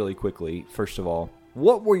this really quickly. First of all,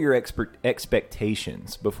 what were your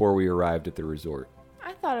expectations before we arrived at the resort?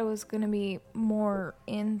 I thought it was going to be more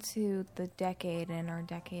into the decade and our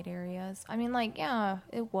decade areas. I mean, like, yeah,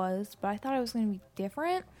 it was, but I thought it was going to be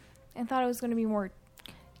different. I thought it was going to be more,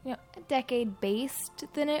 decade-based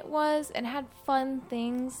than it was, and had fun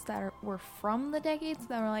things that were from the decades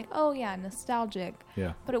that were like, oh, yeah, nostalgic.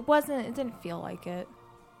 Yeah. But it didn't feel like it.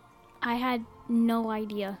 I had no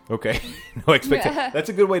idea. Okay. No expectation. That's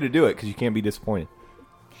a good way to do it, because you can't be disappointed.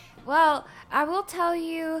 Well, I will tell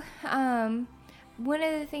you, one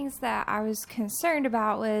of the things that I was concerned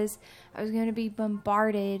about was I was going to be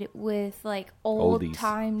bombarded with, like,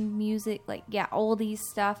 old-time music, like, oldies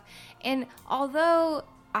stuff. And although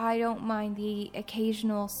I don't mind the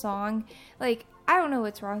occasional song, like, I don't know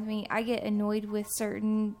what's wrong with me. I get annoyed with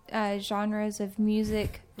certain genres of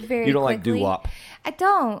music very quickly. You don't like doo-wop? I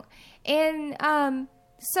don't. And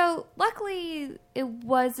so luckily it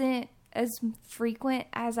wasn't as frequent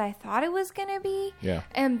as I thought it was going to be. Yeah.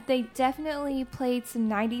 And they definitely played some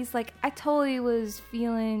 90s. Like, I totally was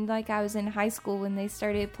feeling like I was in high school when they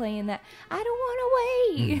started playing that I don't want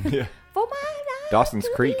to wait for my life Dawson's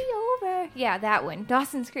to Creek. be over. Yeah, that one.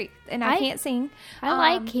 Dawson's Creek. And I can't sing. I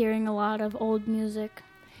like hearing a lot of old music.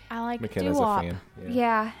 I like McKenna's doo-wop. a fan.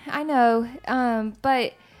 Yeah, I know.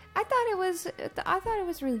 But I thought it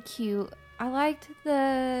was really cute. I liked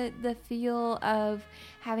the feel of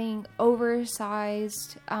having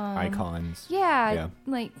oversized icons. Yeah,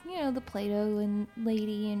 like, the Play-Doh and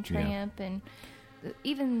Lady and Tramp and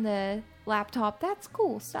even the laptop. That's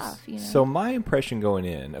cool stuff, So my impression going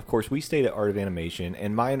in, of course, we stayed at Art of Animation,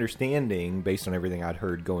 and my understanding, based on everything I'd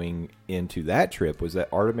heard going into that trip, was that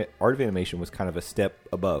Art of Animation was kind of a step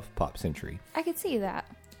above Pop Century. I could see that.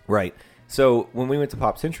 Right. So when we went to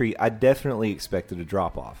Pop Century, I definitely expected a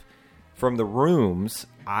drop-off. From the rooms,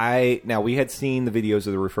 we had seen the videos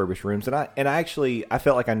of the refurbished rooms, and I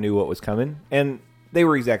felt like I knew what was coming, and they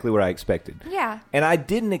were exactly what I expected. Yeah. And I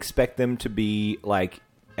didn't expect them to be like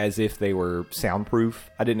as if they were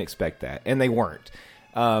soundproof. I didn't expect that, and they weren't.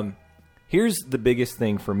 Here's the biggest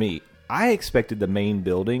thing for me. I expected the main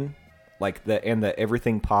building, like the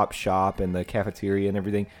Everything Pop shop and the cafeteria and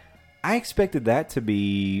everything. I expected that to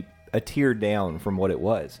be a tier down from what it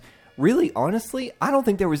was. Really, honestly, I don't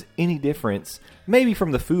think there was any difference. Maybe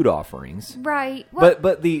from the food offerings, right? Well,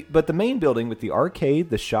 but the main building with the arcade,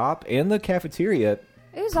 the shop, and the cafeteria,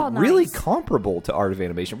 it was all really nice. Comparable to Art of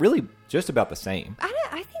Animation. Really, just about the same.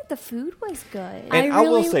 I think the food was good. And I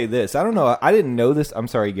will say this: I don't know. I didn't know this. I'm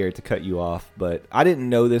sorry, Garrett, to cut you off, but I didn't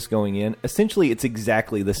know this going in. Essentially, it's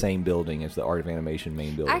exactly the same building as the Art of Animation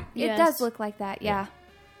main building. It does look like that. Yeah.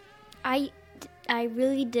 I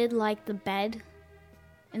really did like the bed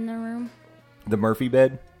in the room. The Murphy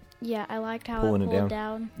bed? Yeah, I liked how Pulling it it pulled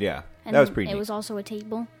down. down. Yeah, And that was pretty it neat. was also a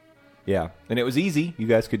table. Yeah, and it was easy. You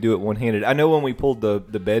guys could do it one-handed. I know when we pulled the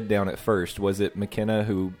bed down at first, was it McKenna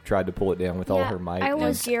who tried to pull it down with all her might? I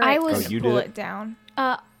was and- to pull it down.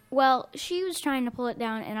 Well, she was trying to pull it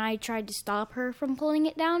down, and I tried to stop her from pulling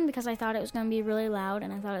it down because I thought it was going to be really loud,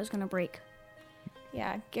 and I thought it was going to break.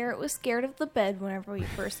 Yeah, Garrett was scared of the bed whenever we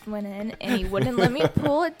first went in, and he wouldn't let me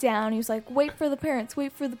pull it down. He was like, wait for the parents,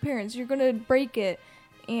 you're going to break it.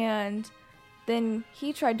 And then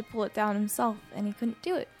he tried to pull it down himself, and he couldn't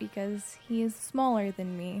do it because he is smaller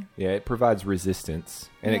than me. Yeah, it provides resistance,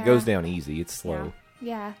 and it Yeah. goes down easy. It's slow.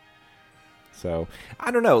 Yeah. So,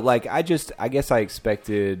 I don't know. Like, I guess I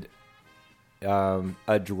expected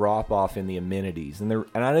a drop-off in the amenities, and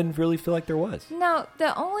I didn't really feel like there was. No,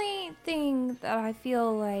 the only thing that I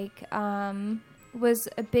feel like was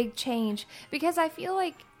a big change, because I feel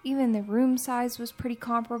like even the room size was pretty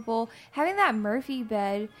comparable. Having that Murphy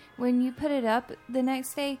bed, when you put it up the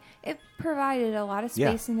next day, it provided a lot of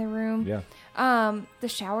space in the room. Yeah. The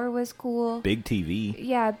shower was cool. Big TV.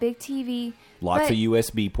 Yeah, big TV. Lots But of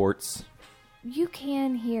USB ports. you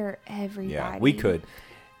can hear everybody. Yeah, we could.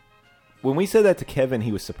 When we said that to Kevin,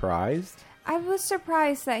 he was surprised. I was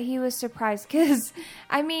surprised that he was surprised, because,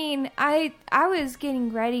 I mean, I was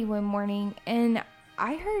getting ready one morning, and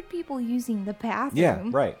I heard people using the bathroom. Yeah,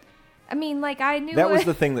 right. I mean, like, I knew That was what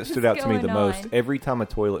the thing that stood out to me the going most. on. Every time a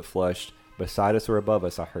toilet flushed beside us or above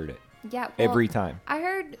us, I heard it. Yeah, well, Every time. I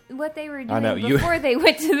heard what they were I know, doing you- before they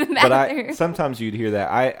went to the But bathroom. sometimes you'd hear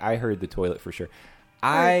that. I heard the toilet for sure.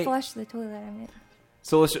 Or flush the toilet, I mean.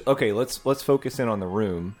 So let's focus in on the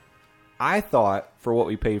room. I thought for what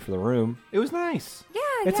we paid for the room, it was nice. Yeah,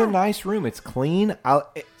 It's yeah. a nice room. It's clean.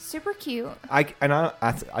 Super cute.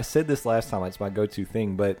 I said this last time. It's my go-to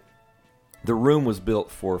thing, but the room was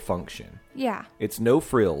built for function. Yeah. It's no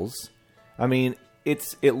frills. I mean,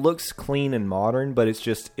 it looks clean and modern, but it's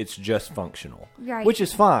just functional, Right. which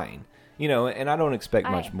is fine. You know, and I don't expect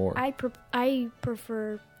much more. I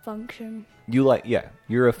prefer function.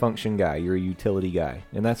 You're a function guy. You're a utility guy,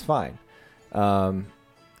 and that's fine.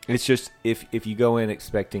 It's just if you go in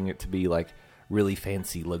expecting it to be like really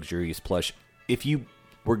fancy, luxurious, plush. If you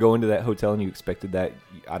were going to that hotel and you expected that,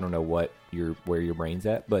 I don't know where your brain's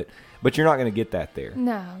at, but you're not going to get that there.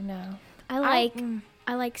 No.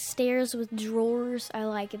 I like stairs with drawers. I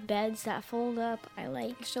like beds that fold up. I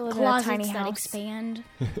like Should live in a closets tiny that house. expand.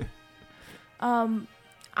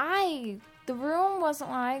 The room wasn't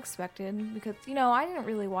what I expected because, I didn't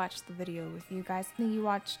really watch the video with you guys. I think you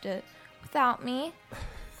watched it without me.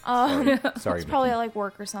 Sorry, It's probably Mickey. at like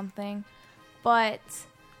work or something. But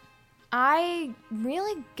I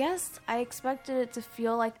really guessed I expected it to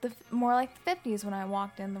feel like more like the 50s when I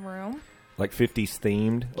walked in the room. Like 50s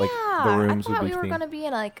themed. Like Yeah, the rooms I thought would be we were themed. going to be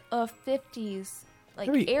in like a 50s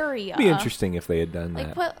area. It'd be interesting if they had done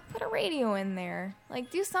Like that. put a radio in there. Like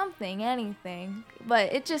do something, anything.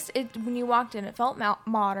 But it when you walked in, it felt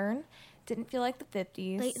modern. Didn't feel like the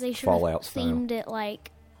 50s. They should Fallout have style. themed it like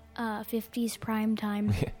 50s prime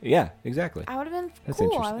time. Yeah, exactly. I would have been That's cool.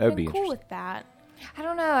 interesting. I would That would have be been cool interesting. with that. I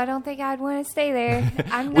don't know. I don't think I'd want to stay there.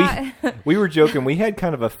 I'm not. We were joking. We had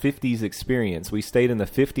kind of a 50s experience. We stayed in the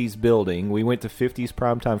 50s building. We went to 50s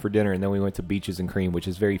primetime for dinner, and then we went to Beaches and Cream, which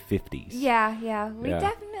is very 50s. Yeah. We Yeah.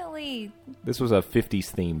 definitely. This was a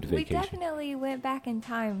 50s themed We vacation. definitely went back in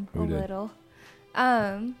time a We did. little.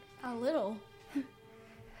 A little.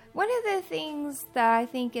 One of the things that I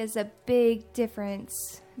think is a big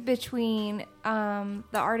difference between the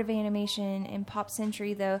art of animation and Pop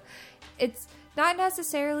Century, though, it's not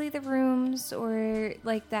necessarily the rooms or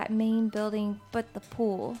like that main building, but the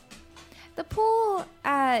pool. The pool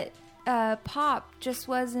at Pop just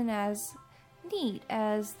wasn't as neat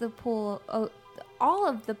as the pool. All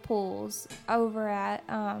of the pools over at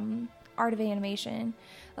Art of Animation,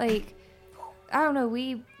 like I don't know,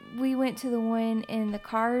 we went to the one in the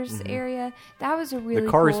Cars area. That was a really The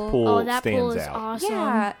Cars cool. pool Oh, that stands pool is out. awesome.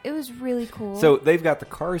 Yeah, it was really cool. So they've got the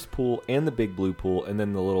Cars pool and the Big Blue pool, and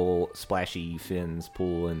then the little splashy fins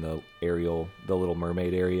pool in the Little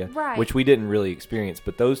Mermaid area, Right. which we didn't really experience.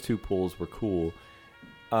 But those two pools were cool.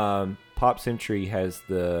 Pop Century has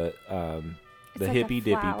the It's like a Hippy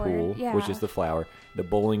Dippy flower, pool, yeah. which is the flower, the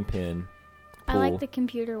bowling pin I pool, like the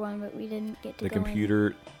computer one, but we didn't get to the go in.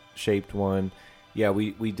 computer shaped one. Yeah,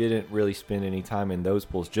 we didn't really spend any time in those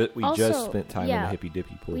pools. We just Also, spent time in yeah, the Hippy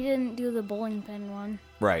Dippy pool. We didn't do the bowling pin one.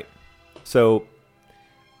 Right. So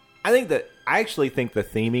I actually think the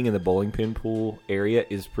theming in the bowling pin pool area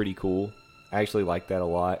is pretty cool. I actually like that a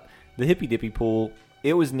lot. The Hippy Dippy pool,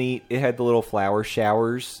 it was neat. It had the little flower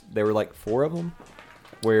showers. There were like 4 of them.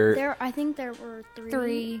 Where I think there were 3.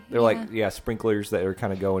 3. they're like sprinklers that are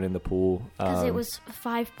kind of going in the pool. Because it was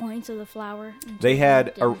 5 points of the flower. and They 2 had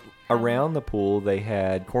didn't have around the pool. They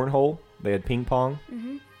had cornhole. They had ping pong.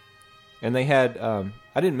 Mhm. And they had.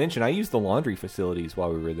 I didn't mention I used the laundry facilities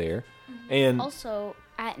while we were there. And Also,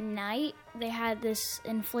 at night, they had this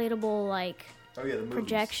inflatable,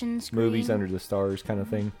 projection screen. movies under the stars kind of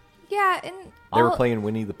thing. Yeah, and They were playing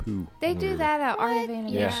Winnie the Pooh. They when we do were that at Art of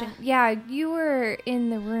Animation. Yeah, you were in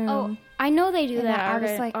the room. Oh, I know they do and that I at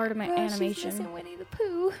was like, Art of well, she's Animation. missing Winnie the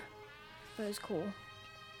Pooh. So it was cool.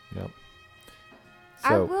 Yep.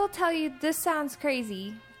 I will tell you, this sounds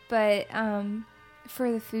crazy, but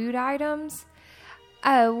for the food items,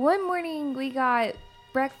 one morning we got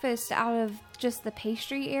breakfast out of just the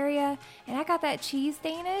pastry area, and I got that cheese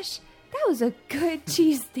Danish. That was a good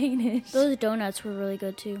cheese Danish. Those donuts were really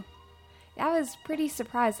good too. I was pretty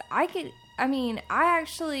surprised. I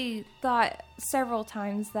actually thought several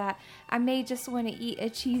times that I may just want to eat a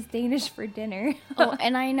cheese Danish for dinner. Oh,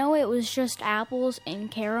 and I know it was just apples and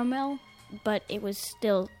caramel, but it was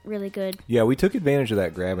still really good. Yeah, we took advantage of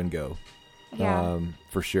that grab and go. Yeah.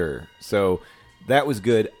 For sure. So that was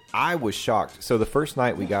good. I was shocked. So the first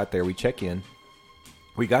night we got there, we check in.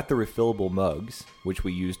 We got the refillable mugs, which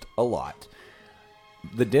we used a lot.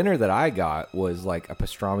 The dinner that I got was like a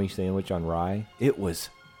pastrami sandwich on rye. It was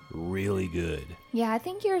really good. Yeah, I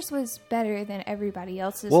think yours was better than everybody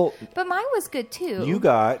else's. Well, but mine was good too. You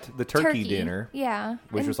got the turkey dinner. Yeah.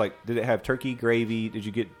 Which was like, did it have turkey, gravy? Did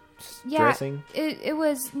you get yeah, dressing? It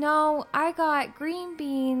was, no, I got green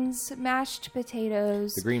beans, mashed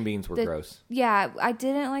potatoes. The green beans were gross. Yeah, I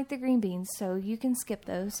didn't like the green beans, so you can skip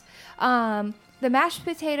those. The mashed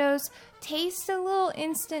potatoes taste a little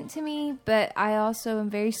instant to me, but I also am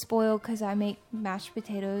very spoiled because I make mashed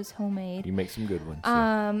potatoes homemade. You make some good ones.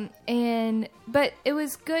 But it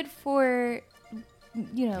was good for,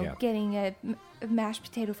 Yeah. getting a mashed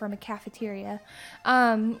potato from a cafeteria.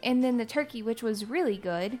 And then the turkey, which was really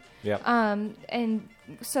good. Yeah. And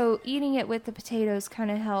so eating it with the potatoes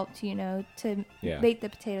kind of helped, to make the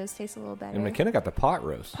potatoes taste a little better. And McKenna got the pot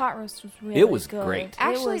roast. Pot roast was really It was good. great.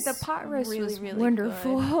 Actually, It the pot roast really, was really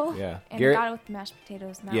wonderful. Yeah. And Garrett, got it with the mashed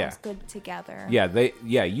potatoes, and that Yeah. was good together.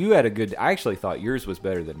 Yeah, you had a good. I actually thought yours was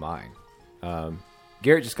better than mine.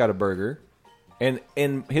 Garrett just got a burger, and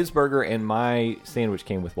his burger and my sandwich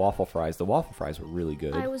came with waffle fries. The waffle fries were really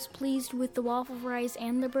good. I was pleased with the waffle fries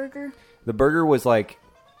and the burger. The burger was like,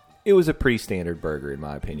 it was a pretty standard burger in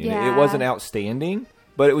my opinion. Yeah. It wasn't outstanding,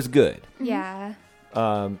 but it was good. Yeah.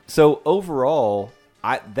 So overall,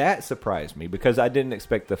 that surprised me because I didn't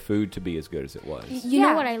expect the food to be as good as it was. You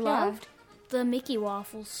know what I yeah. loved? The Mickey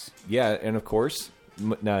waffles. Yeah, and of course,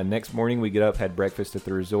 next morning we get up, had breakfast at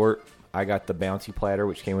the resort. I got the bouncy platter,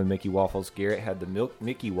 which came with Mickey waffles. Garrett had the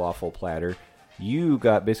Mickey waffle platter. You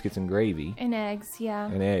got biscuits and gravy. And eggs, yeah.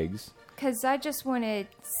 And eggs. Because I just wanted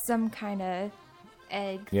some kind of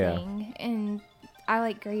egg Yeah. thing. And I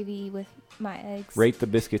like gravy with my eggs. Rate the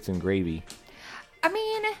biscuits and gravy. I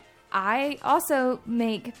mean, I also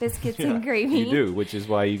make biscuits and gravy. You do, which is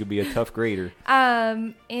why you could be a tough grader.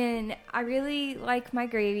 And I really like my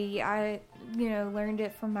gravy. I, learned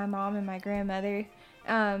it from my mom and my grandmother.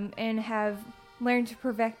 And have learned to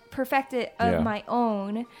perfect it of my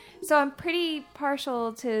own. So I'm pretty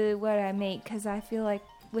partial to what I make because I feel like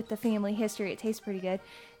with the family history, it tastes pretty good.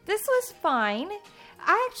 This was fine.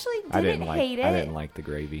 I actually didn't hate it. I didn't like the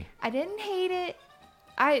gravy. I didn't hate it.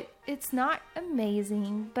 It's not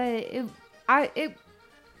amazing, but it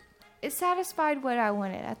satisfied what I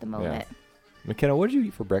wanted at the moment. Yeah. McKenna, what did you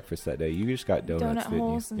eat for breakfast that day? You just got donuts, Donut didn't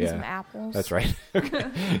holes you? and some apples. That's right. Okay.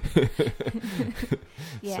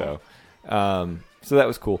 Yeah. So that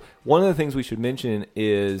was cool. One of the things we should mention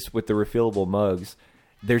is with the refillable mugs,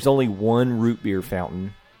 there's only one root beer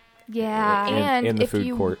fountain. Yeah. And in the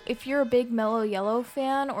food court. if you're a big Mellow Yellow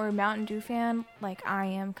fan or a Mountain Dew fan, like I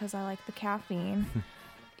am because I like the caffeine,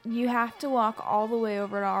 you have to walk all the way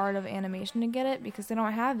over to Art of Animation to get it because they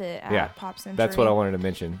don't have it at Pop Century. That's what I wanted to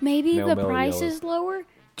mention. Maybe No the Mellow price Yellows. is lower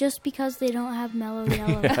just because they don't have Mellow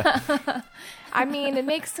Yellow. I mean, it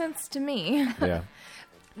makes sense to me. Yeah.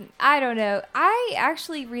 I don't know. I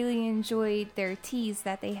actually really enjoyed their teas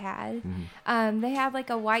that they had. They had like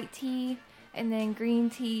a white tea and then green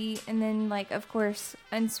tea and then like, of course,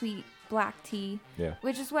 unsweet black tea,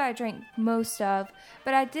 which is what I drank most of.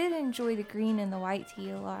 But I did enjoy the green and the white tea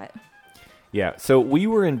a lot. Yeah. So we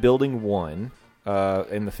were in Building 1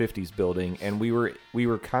 in the 50s building, and we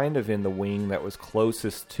were kind of in the wing that was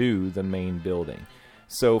closest to the main building.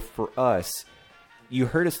 So for us, you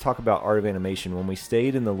heard us talk about Art of Animation. When we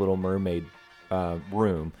stayed in the Little Mermaid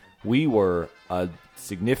room, we were a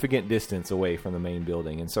significant distance away from the main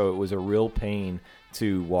building. And so it was a real pain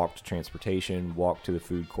to walk to transportation, walk to the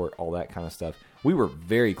food court, all that kind of stuff. We were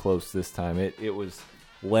very close this time. It was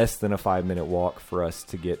less than a 5-minute walk for us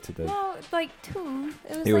to get to the... No, like 2.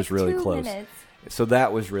 It was really 2 close. minutes. So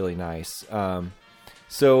that was really nice.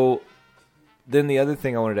 So then the other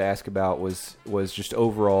thing I wanted to ask about was just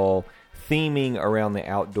overall theming around the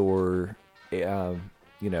outdoor, the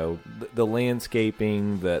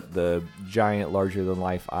landscaping, the giant,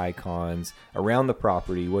 larger-than-life icons around the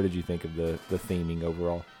property. What did you think of the theming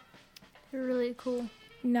overall? They're really cool.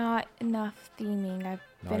 Not enough theming. I've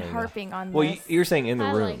been harping on well, this. Well, you're saying in the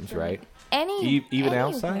I rooms, like right? Even anywhere.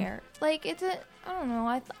 outside? Like, I don't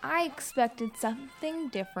know. I expected something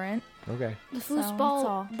different. Okay. The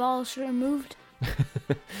foosball ball should have moved.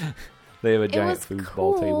 They have a giant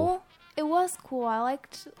foosball table. It was cool. I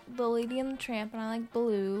liked the Lady and the Tramp, and I liked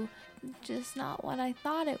Baloo. Just not what I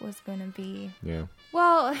thought it was going to be. Yeah.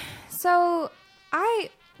 Well, so I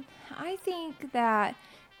think that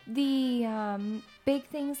the big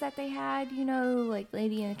things that they had, like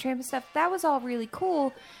Lady and the Tramp and stuff, that was all really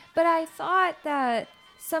cool. But I thought that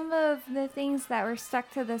some of the things that were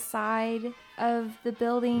stuck to the side of the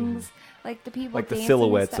buildings, like the people, like the dancing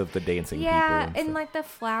silhouettes and of the dancing people, and like the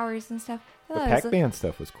flowers and stuff. The Pac-Man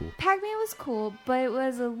stuff was cool. Pac-Man was cool, but it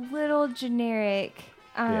was a little generic.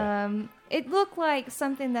 It looked like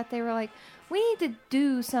something that they were like, we need to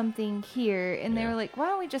do something here, and they were like, why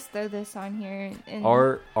don't we just throw this on here? And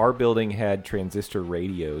our building had transistor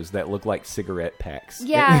radios that looked like cigarette packs.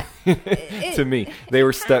 Yeah. To me, they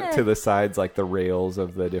were stuck to the sides like the rails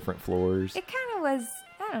of the different floors. It kind of was,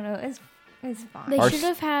 I don't know, it's fine. They should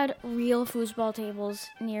have had real foosball tables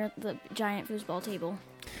near the giant foosball table.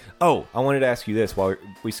 Oh, I wanted to ask you this while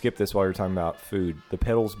we skipped this while we were talking about food. The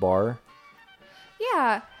Pedals Bar.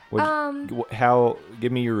 Yeah.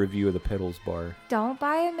 Give me your review of the Pedals Bar. Don't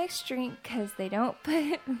buy a mixed drink because they don't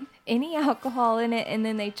put any alcohol in it, and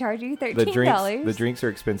then they charge you $13. The drinks are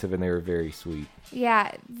expensive, and they were very sweet.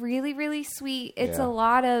 Yeah, really, really sweet. It's a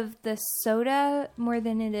lot of the soda more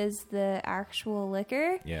than it is the actual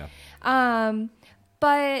liquor. Yeah.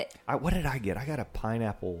 But what did I get? I got a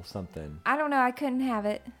pineapple something. I don't know. I couldn't have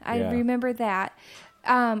it. I remember that.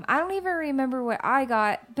 I don't even remember what I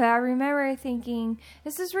got, but I remember thinking,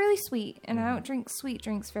 this is really sweet, and I don't drink sweet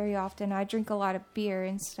drinks very often. I drink a lot of beer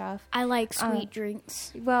and stuff. I like sweet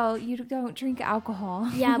drinks. Well, you don't drink alcohol.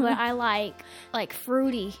 Yeah, but I like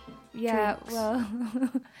fruity drinks. Well,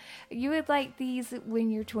 you would like these when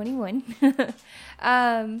you're 21.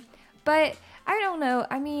 But I don't know.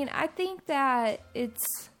 I mean, I think that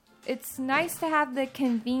it's nice to have the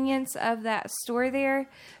convenience of that store there.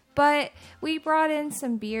 But we brought in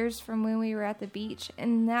some beers from when we were at the beach,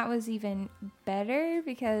 and that was even better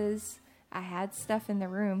because I had stuff in the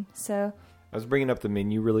room. So I was bringing up the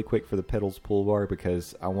menu really quick for the Pedals Pool Bar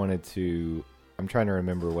because I'm trying to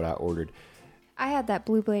remember what I ordered. I had that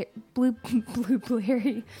blueberry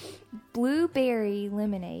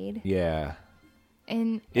lemonade. Yeah.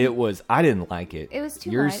 And I didn't like it. It was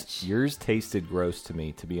too much. Yours tasted gross to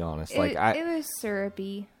me, to be honest. It was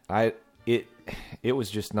syrupy. It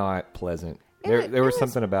was just not pleasant. There was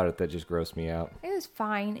something about it that just grossed me out. It was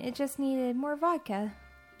fine. It just needed more vodka.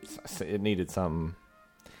 It needed something.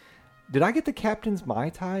 Did I get the Captain's Mai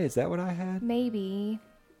Tai? Is that what I had? Maybe.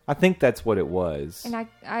 I think that's what it was. And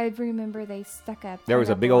I remember they stuck up. There was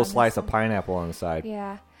a big old slice of pineapple on the side.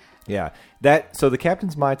 Yeah. Yeah. So the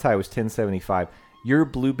Captain's Mai Tai was $10.75. Your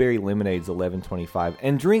blueberry lemonade's $11.25.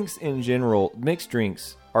 And drinks in general, mixed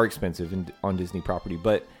drinks are expensive on Disney property,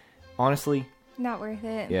 but honestly, not worth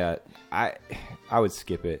it. Yeah, I would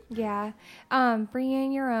skip it. Yeah. Bring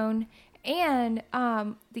in your own. And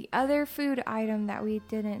the other food item that we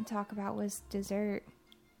didn't talk about was dessert.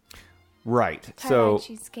 Right. Tie-dye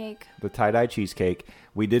cheesecake. The tie-dye cheesecake.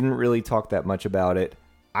 We didn't really talk that much about it.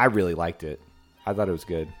 I really liked it. I thought it was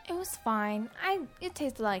good. It was fine. It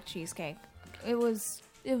tasted like cheesecake. It was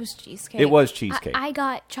cheesecake. It was cheesecake. I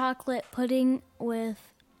got chocolate pudding with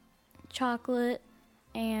chocolate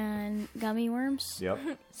and gummy worms. Yep.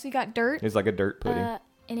 So you got dirt? It's like a dirt pudding.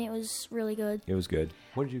 And it was really good. It was good.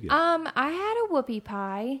 What did you get? I had a whoopie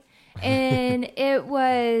pie, and it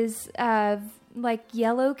was like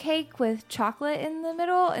yellow cake with chocolate in the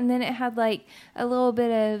middle, and then it had like a little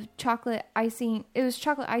bit of chocolate icing. It was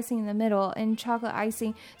chocolate icing in the middle and chocolate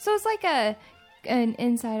icing. So it's like an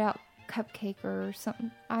inside out cupcake or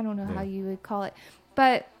something. I don't know how you would call it,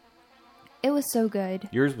 but it was so good.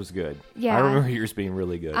 Yours was good. Yeah. I remember yours being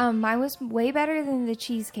really good. Mine was way better than the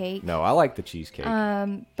cheesecake. No, I like the cheesecake.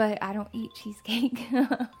 But I don't eat cheesecake.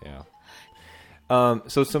 Yeah.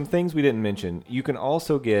 So some things we didn't mention. You can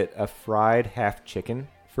also get a fried half chicken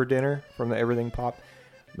for dinner from the Everything Pop.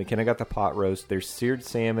 McKenna got the pot roast. There's seared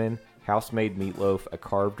salmon, house-made meatloaf, a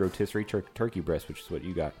carved rotisserie turkey breast, which is what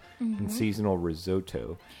you got, and seasonal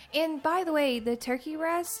risotto. And by the way, the turkey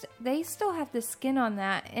breast, they still have the skin on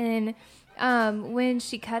that. And when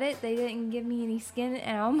she cut it, they didn't give me any skin,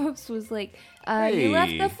 and I almost was like, hey, you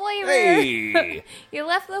left the flavor. Hey. You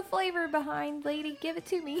left the flavor behind, lady. Give it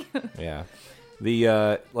to me. Yeah.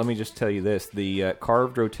 Let me just tell you this. The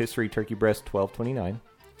carved rotisserie turkey breast, $12.29.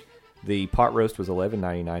 The pot roast was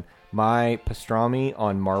 $11.99. My pastrami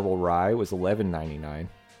on marble rye was $11.99,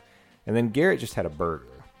 and then Garrett just had a burger.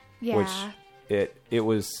 Yeah. Which it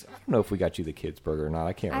was. I don't know if we got you the kids burger or not.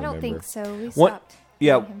 I can't remember. I don't think so. We stopped.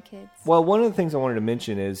 Him kids. Well, one of the things I wanted to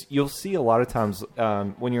mention is you'll see a lot of times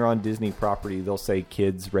when you're on Disney property, they'll say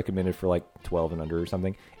kids recommended for like 12 and under or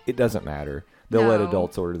something. It doesn't matter. They'll let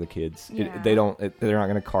adults order the kids. Yeah. They're not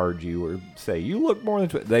going to card you or say you look more than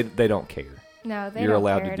 12. They don't care. No, they You're don't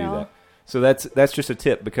allowed care to at do all. that. So that's just a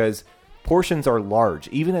tip because portions are large.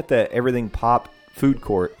 Even at the Everything Pop food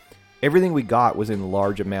court, everything we got was in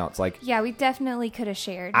large amounts. Like yeah, we definitely could have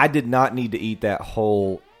shared. I did not need to eat that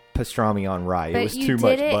whole pastrami on rye. It was too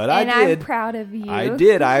much, but and I did. I'm proud of you. I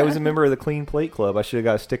did. I was a member of the Clean Plate Club. I should have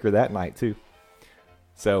got a sticker that night too.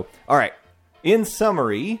 So, all right. In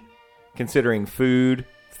summary, considering food,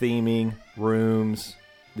 theming, rooms,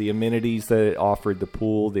 the amenities that it offered, the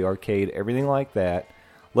pool, the arcade, everything like that,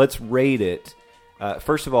 let's rate it.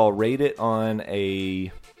 First of all, rate it on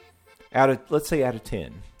let's say out of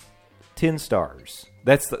 10. 10 stars.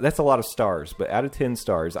 That's a lot of stars, but out of 10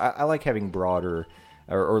 stars, I like having broader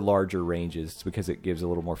or larger ranges because it gives a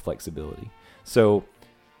little more flexibility. So,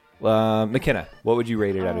 McKenna, what would you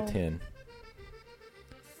rate it out of 10?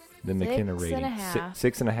 The McKenna rating. 6.5.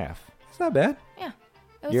 6.5. It's not bad. Yeah.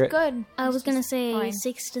 It was good. I was going to say fine.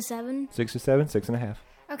 6 to 7. 6 to 7, 6.5.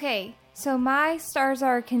 Okay, so my stars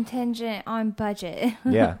are contingent on budget.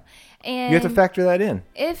 Yeah. And You have to factor that in.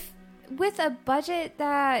 if with a budget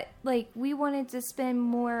that like we wanted to spend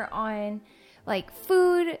more on like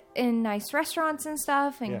food in nice restaurants and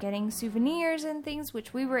stuff and getting souvenirs and things,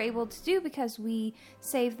 which we were able to do because we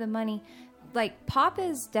saved the money. Like Pop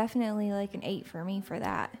is definitely like an 8 for me for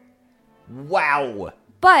that. Wow.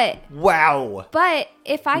 But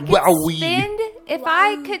if I could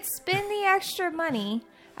I could spend the extra money,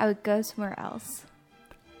 I would go somewhere else.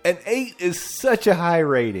 An 8 is such a high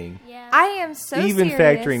rating. Yeah. I am so Even serious.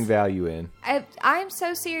 factoring value in. I'm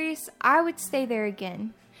so serious. I would stay there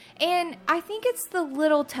again. And I think it's the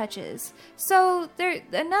little touches. So there,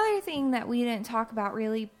 another thing that we didn't talk about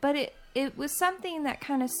really, but it was something that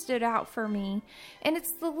kind of stood out for me, and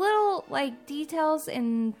it's the little like details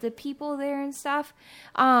and the people there and stuff.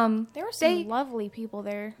 There were some lovely people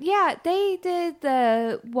there. Yeah, they did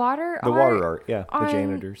the water art. Water art, yeah. The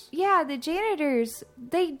janitors. Yeah, the janitors.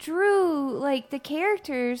 They drew like the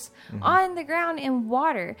characters on the ground in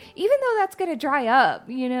water. Even though that's going to dry up,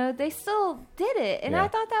 they still did it. And I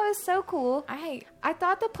thought that was so cool. I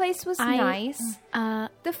thought the place was nice.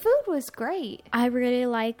 The food was great. I really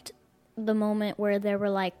liked the moment where there were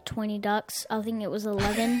like 20 ducks. I think it was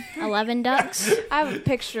 11 ducks. I have a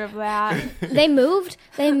picture of that. They moved.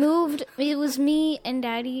 It was me and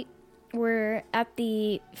Daddy were at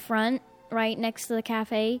the front right next to the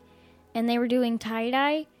cafe, and they were doing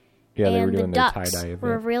tie-dye. Yeah, they were and doing the their ducks tie-dye event.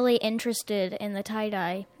 were really interested in the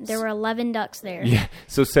tie-dye. There were 11 ducks there. Yeah,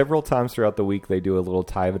 so several times throughout the week, they do a little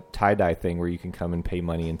tie-dye thing where you can come and pay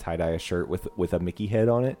money and tie-dye a shirt with a Mickey head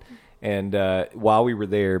on it. And while we were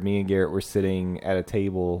there, me and Garrett were sitting at a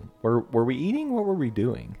table. Were we eating? What were we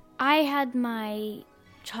doing? I had my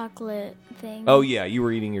chocolate thing. Oh, yeah, you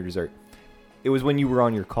were eating your dessert. It was when you were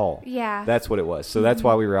on your call. Yeah. That's what it was. So that's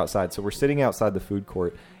why we were outside. So we're sitting outside the food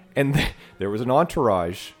court. And there was an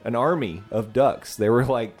entourage, an army of ducks. There were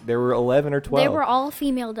 11 or 12. They were all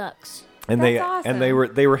female ducks. And That's awesome.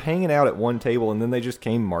 they were hanging out at one table, and then they just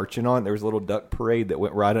came marching on. There was a little duck parade that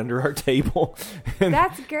went right under our table.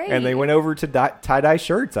 That's great. And they went over to tie-dye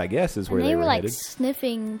shirts, I guess, is where And they were like headed.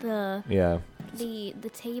 sniffing the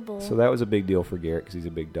table. So that was a big deal for Garrett because he's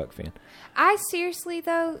a big duck fan. I seriously,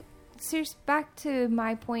 back to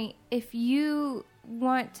my point, if you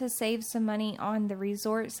want to save some money on the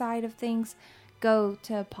resort side of things, go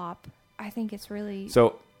to Pop. I think it's really...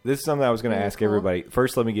 So this is something I was going to really ask cool. everybody.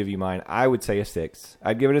 First, let me give you mine. I would say a 6.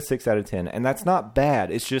 I'd give it a 6 out of 10. And that's not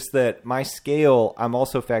bad. It's just that my scale, I'm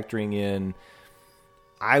also factoring in,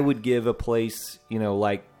 I would give a place,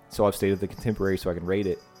 so I've stayed at the Contemporary so I can rate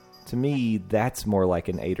it. To me, that's more like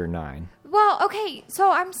an 8 or 9. Well, okay,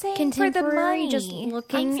 so I'm saying for the Contemporary, money. just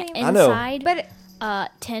looking saying, inside. But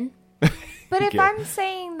 10. But if Yeah. I'm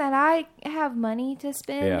saying that I have money to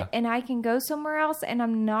spend Yeah. and I can go somewhere else and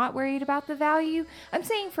I'm not worried about the value, I'm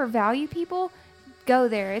saying for value people, go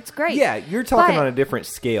there. It's great. Yeah, you're talking But- on a different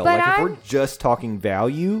scale. but Like if I'm- we're just talking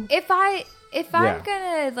value, If I'm Yeah.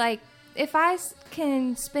 gonna if I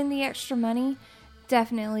can spend the extra money,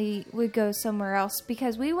 definitely would go somewhere else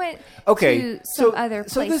because we went to some other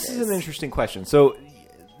places. So this is an interesting question. So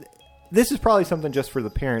this is probably something just for the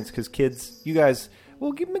parents because kids, you guys.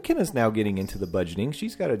 Well, McKenna's now getting into the budgeting.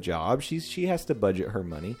 She's got a job. She has to budget her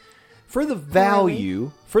money. For the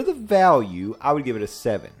value, I would give it a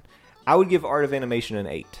 7. I would give Art of Animation an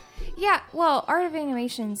 8. Yeah, well, Art of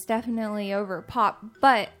Animation's definitely over Pop,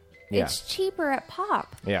 but it's cheaper at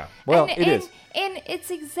Pop. Yeah, well, it is. And it's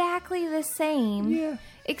exactly the same. Yeah.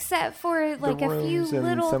 Except for like a few rooms and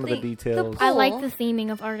little some of the details. I like the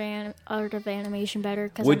theming of Art of Animation better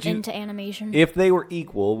because I'm into animation. If they were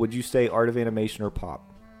equal, would you say Art of Animation or Pop?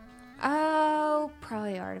 Oh,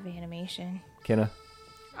 probably Art of Animation. Kenna?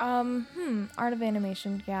 Art of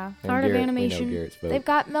Animation, yeah. And Art Garrett, of Animation. we know Garrett's vote. They've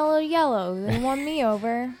got Mellow Yellow. They won me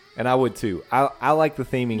over. And I would too. I like the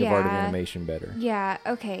theming of Art of Animation better. Yeah,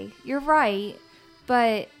 okay. You're right.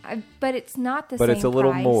 But it's not the same But it's a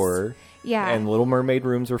little price. more. Yeah. And Little Mermaid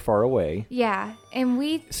rooms are far away. Yeah. And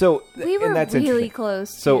we were really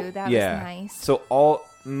close too. That was nice. So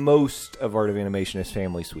most of Art of Animation is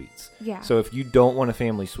family suites. Yeah. So if you don't want a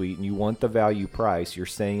family suite and you want the value price, you're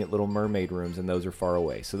staying at Little Mermaid rooms, and those are far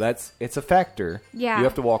away. So it's a factor. Yeah. You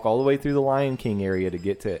have to walk all the way through the Lion King area to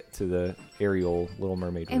get to the Ariel Little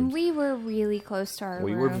Mermaid rooms. And we were really close to our room.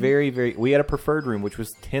 We were we had a preferred room, which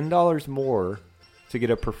was $10 more to get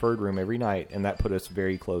a preferred room every night, and that put us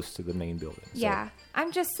very close to the main building. Yeah. So,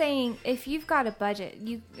 I'm just saying, if you've got a budget,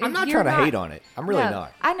 I'm not trying to hate on it. I'm really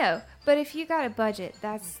not. I know, but if you got a budget,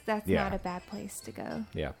 that's not a bad place to go.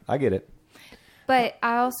 Yeah, I get it. But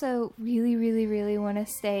I also really, really, really want to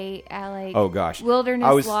stay at like I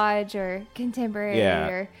Wilderness Lodge or Contemporary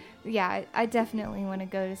or I definitely want to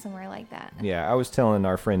go to somewhere like that. Yeah, I was telling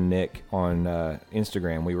our friend Nick on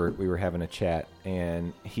Instagram, we were having a chat,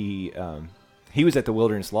 and he was at the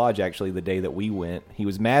Wilderness Lodge actually the day that we went. He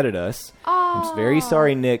was mad at us. Oh. I'm very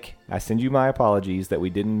sorry, Nick. I send you my apologies that we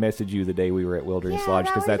didn't message you the day we were at Wilderness Lodge,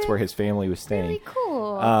 because that's where his family was staying. Really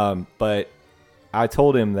cool. But I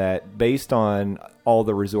told him that based on all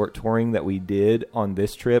the resort touring that we did on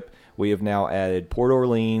this trip, we have now added Port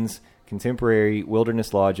Orleans, Contemporary,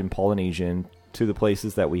 Wilderness Lodge, and Polynesian to the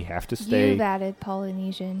places that we have to stay. You've added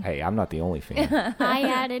Polynesian. Hey, I'm not the only fan. I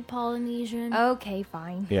added Polynesian. Okay,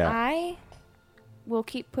 fine. Yeah. We'll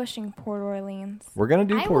keep pushing Port Orleans. We're going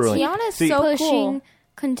to do Port Orleans. Tiana's See, so pushing cool.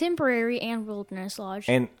 Contemporary and Wilderness Lodge.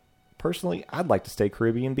 And personally, I'd like to stay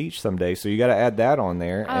Caribbean Beach someday, so you got to add that on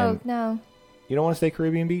there. Oh, and no. You don't want to stay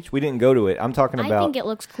Caribbean Beach? We didn't go to it. I'm talking about... I think it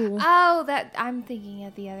looks cool. Oh, I'm thinking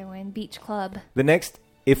of the other one, Beach Club. The next...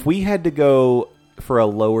 If we had to go for a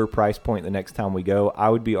lower price point the next time we go, I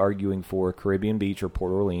would be arguing for Caribbean Beach or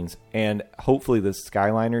Port Orleans. And hopefully the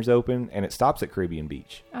Skyliner's open and it stops at Caribbean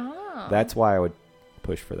Beach. Oh. That's why I would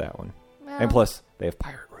push for that one. Well, and plus, they have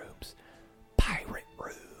pirate rooms. Pirate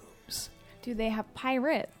rooms. Do they have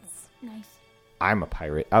pirates? Nice. I'm a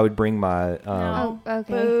pirate. I would bring my...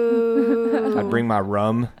 okay. Boo. I'd bring my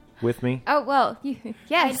rum with me. Oh, well,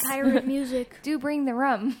 yes. And pirate music. Do bring the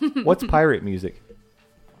rum. What's pirate music?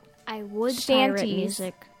 I would Shanties. pirate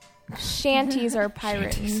music. Shanties are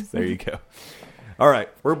pirate music. There you go. All right,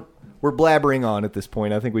 we're blabbering on at this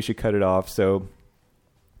point. I think we should cut it off. So,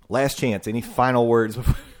 last chance. Any final words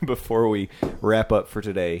before we wrap up for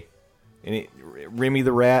today? Remy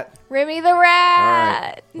the Rat? Remy the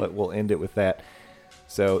Rat! All right, we'll end it with that.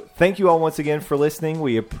 So, thank you all once again for listening.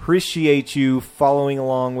 We appreciate you following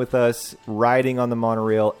along with us, riding on the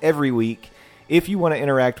monorail every week. If you want to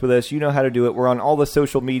interact with us, you know how to do it. We're on all the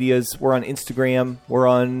social medias. We're on Instagram. We're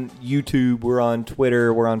on YouTube. We're on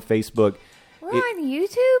Twitter. We're on Facebook. We're on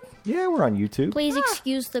YouTube? Yeah, we're on YouTube. Please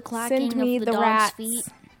excuse the clacking Send me of the the dog's rats. feet.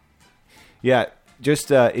 Yeah, just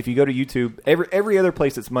if you go to YouTube, every other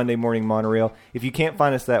place it's Monday Morning Monorail. If you can't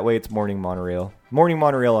find us that way, it's Morning Monorail. Morning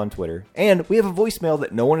Monorail on Twitter. And we have a voicemail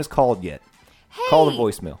that no one has called yet. Hey, Call the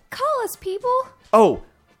voicemail. Call us, people. Oh,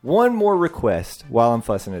 one more request while I'm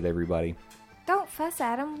fussing at everybody. Don't fuss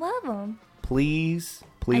at them. Love them. Please,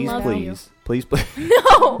 love you. please.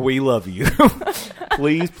 No! We love you.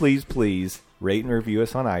 please rate and review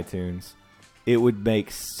us on iTunes. It would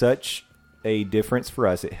make such a difference for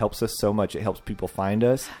us. It helps us so much. It helps people find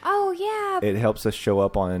us. Oh, yeah. It helps us show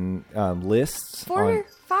up on lists.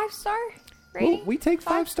 5-star rating? Well, we take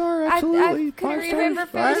 5-star, absolutely. I couldn't 5 remember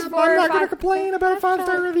stars. if it was I'm 4 or not going to 5. complain about a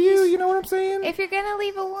 5-star review. You know what I'm saying? If you're going to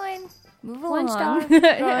leave a 1, move along. 1 star.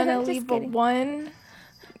 Gonna Just leave a kidding. 1.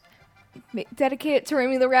 Dedicate it to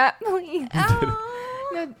Remy the Rat, please.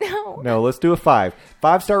 No. No, let's do a 5.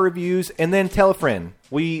 5-star reviews, and then tell a friend.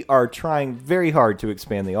 We are trying very hard to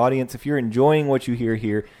expand the audience. If you're enjoying what you hear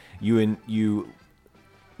here, you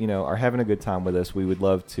are having a good time with us, we would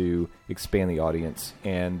love to expand the audience.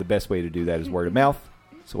 And the best way to do that is word of mouth.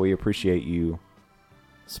 So we appreciate you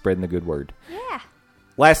spreading the good word. Yeah.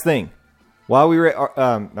 Last thing. While we were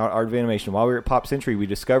at not Art of Animation, while we were at Pop Century, we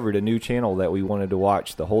discovered a new channel that we wanted to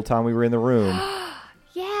watch the whole time we were in the room.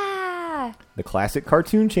 Yeah. the classic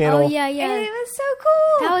cartoon channel. Oh yeah. And it was so cool.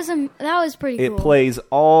 That was pretty cool. It plays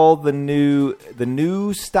all the new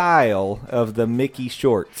style of the Mickey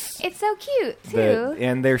shorts. It's so cute too.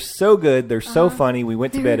 And they're so good. They're so funny. We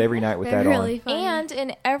went to bed every night with that really on. funny. And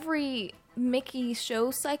in every Mickey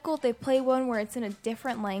show cycle, they play one where it's in a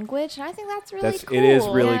different language, and I think that's really cool. It is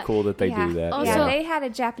really Yeah. cool that they Yeah. do that. Also, Yeah, they had a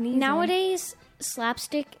Japanese one. Nowadays,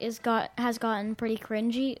 slapstick has gotten pretty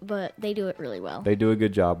cringy, but they do it really well. They do a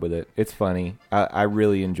good job with it. It's funny. I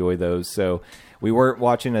really enjoy those. So we weren't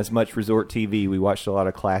watching as much Resort TV. We watched a lot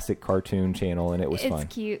of classic cartoon channel, and it was fun.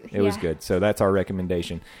 It's cute. It was good. So that's our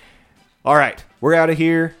recommendation. All right, we're out of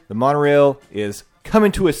here. The monorail is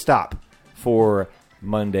coming to a stop for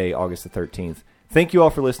Monday, August the 13th. Thank you all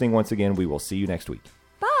for listening once again. We will see you next week.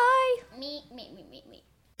 Bye.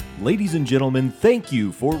 Ladies and gentlemen, thank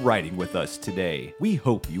you for riding with us today. We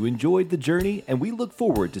hope you enjoyed the journey, and we look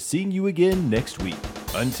forward to seeing you again next week.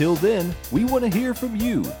 Until then, we want to hear from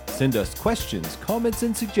you. Send us questions, comments,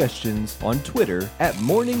 and suggestions on Twitter at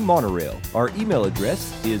Morning Monorail. Our email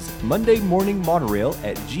address is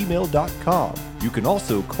mondaymorningmonorail@gmail.com. You can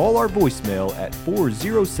also call our voicemail at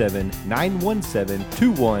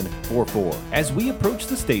 407-917-2144. As we approach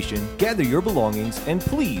the station, gather your belongings and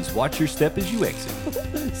please watch your step as you exit.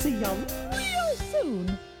 See y'all real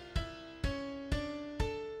soon.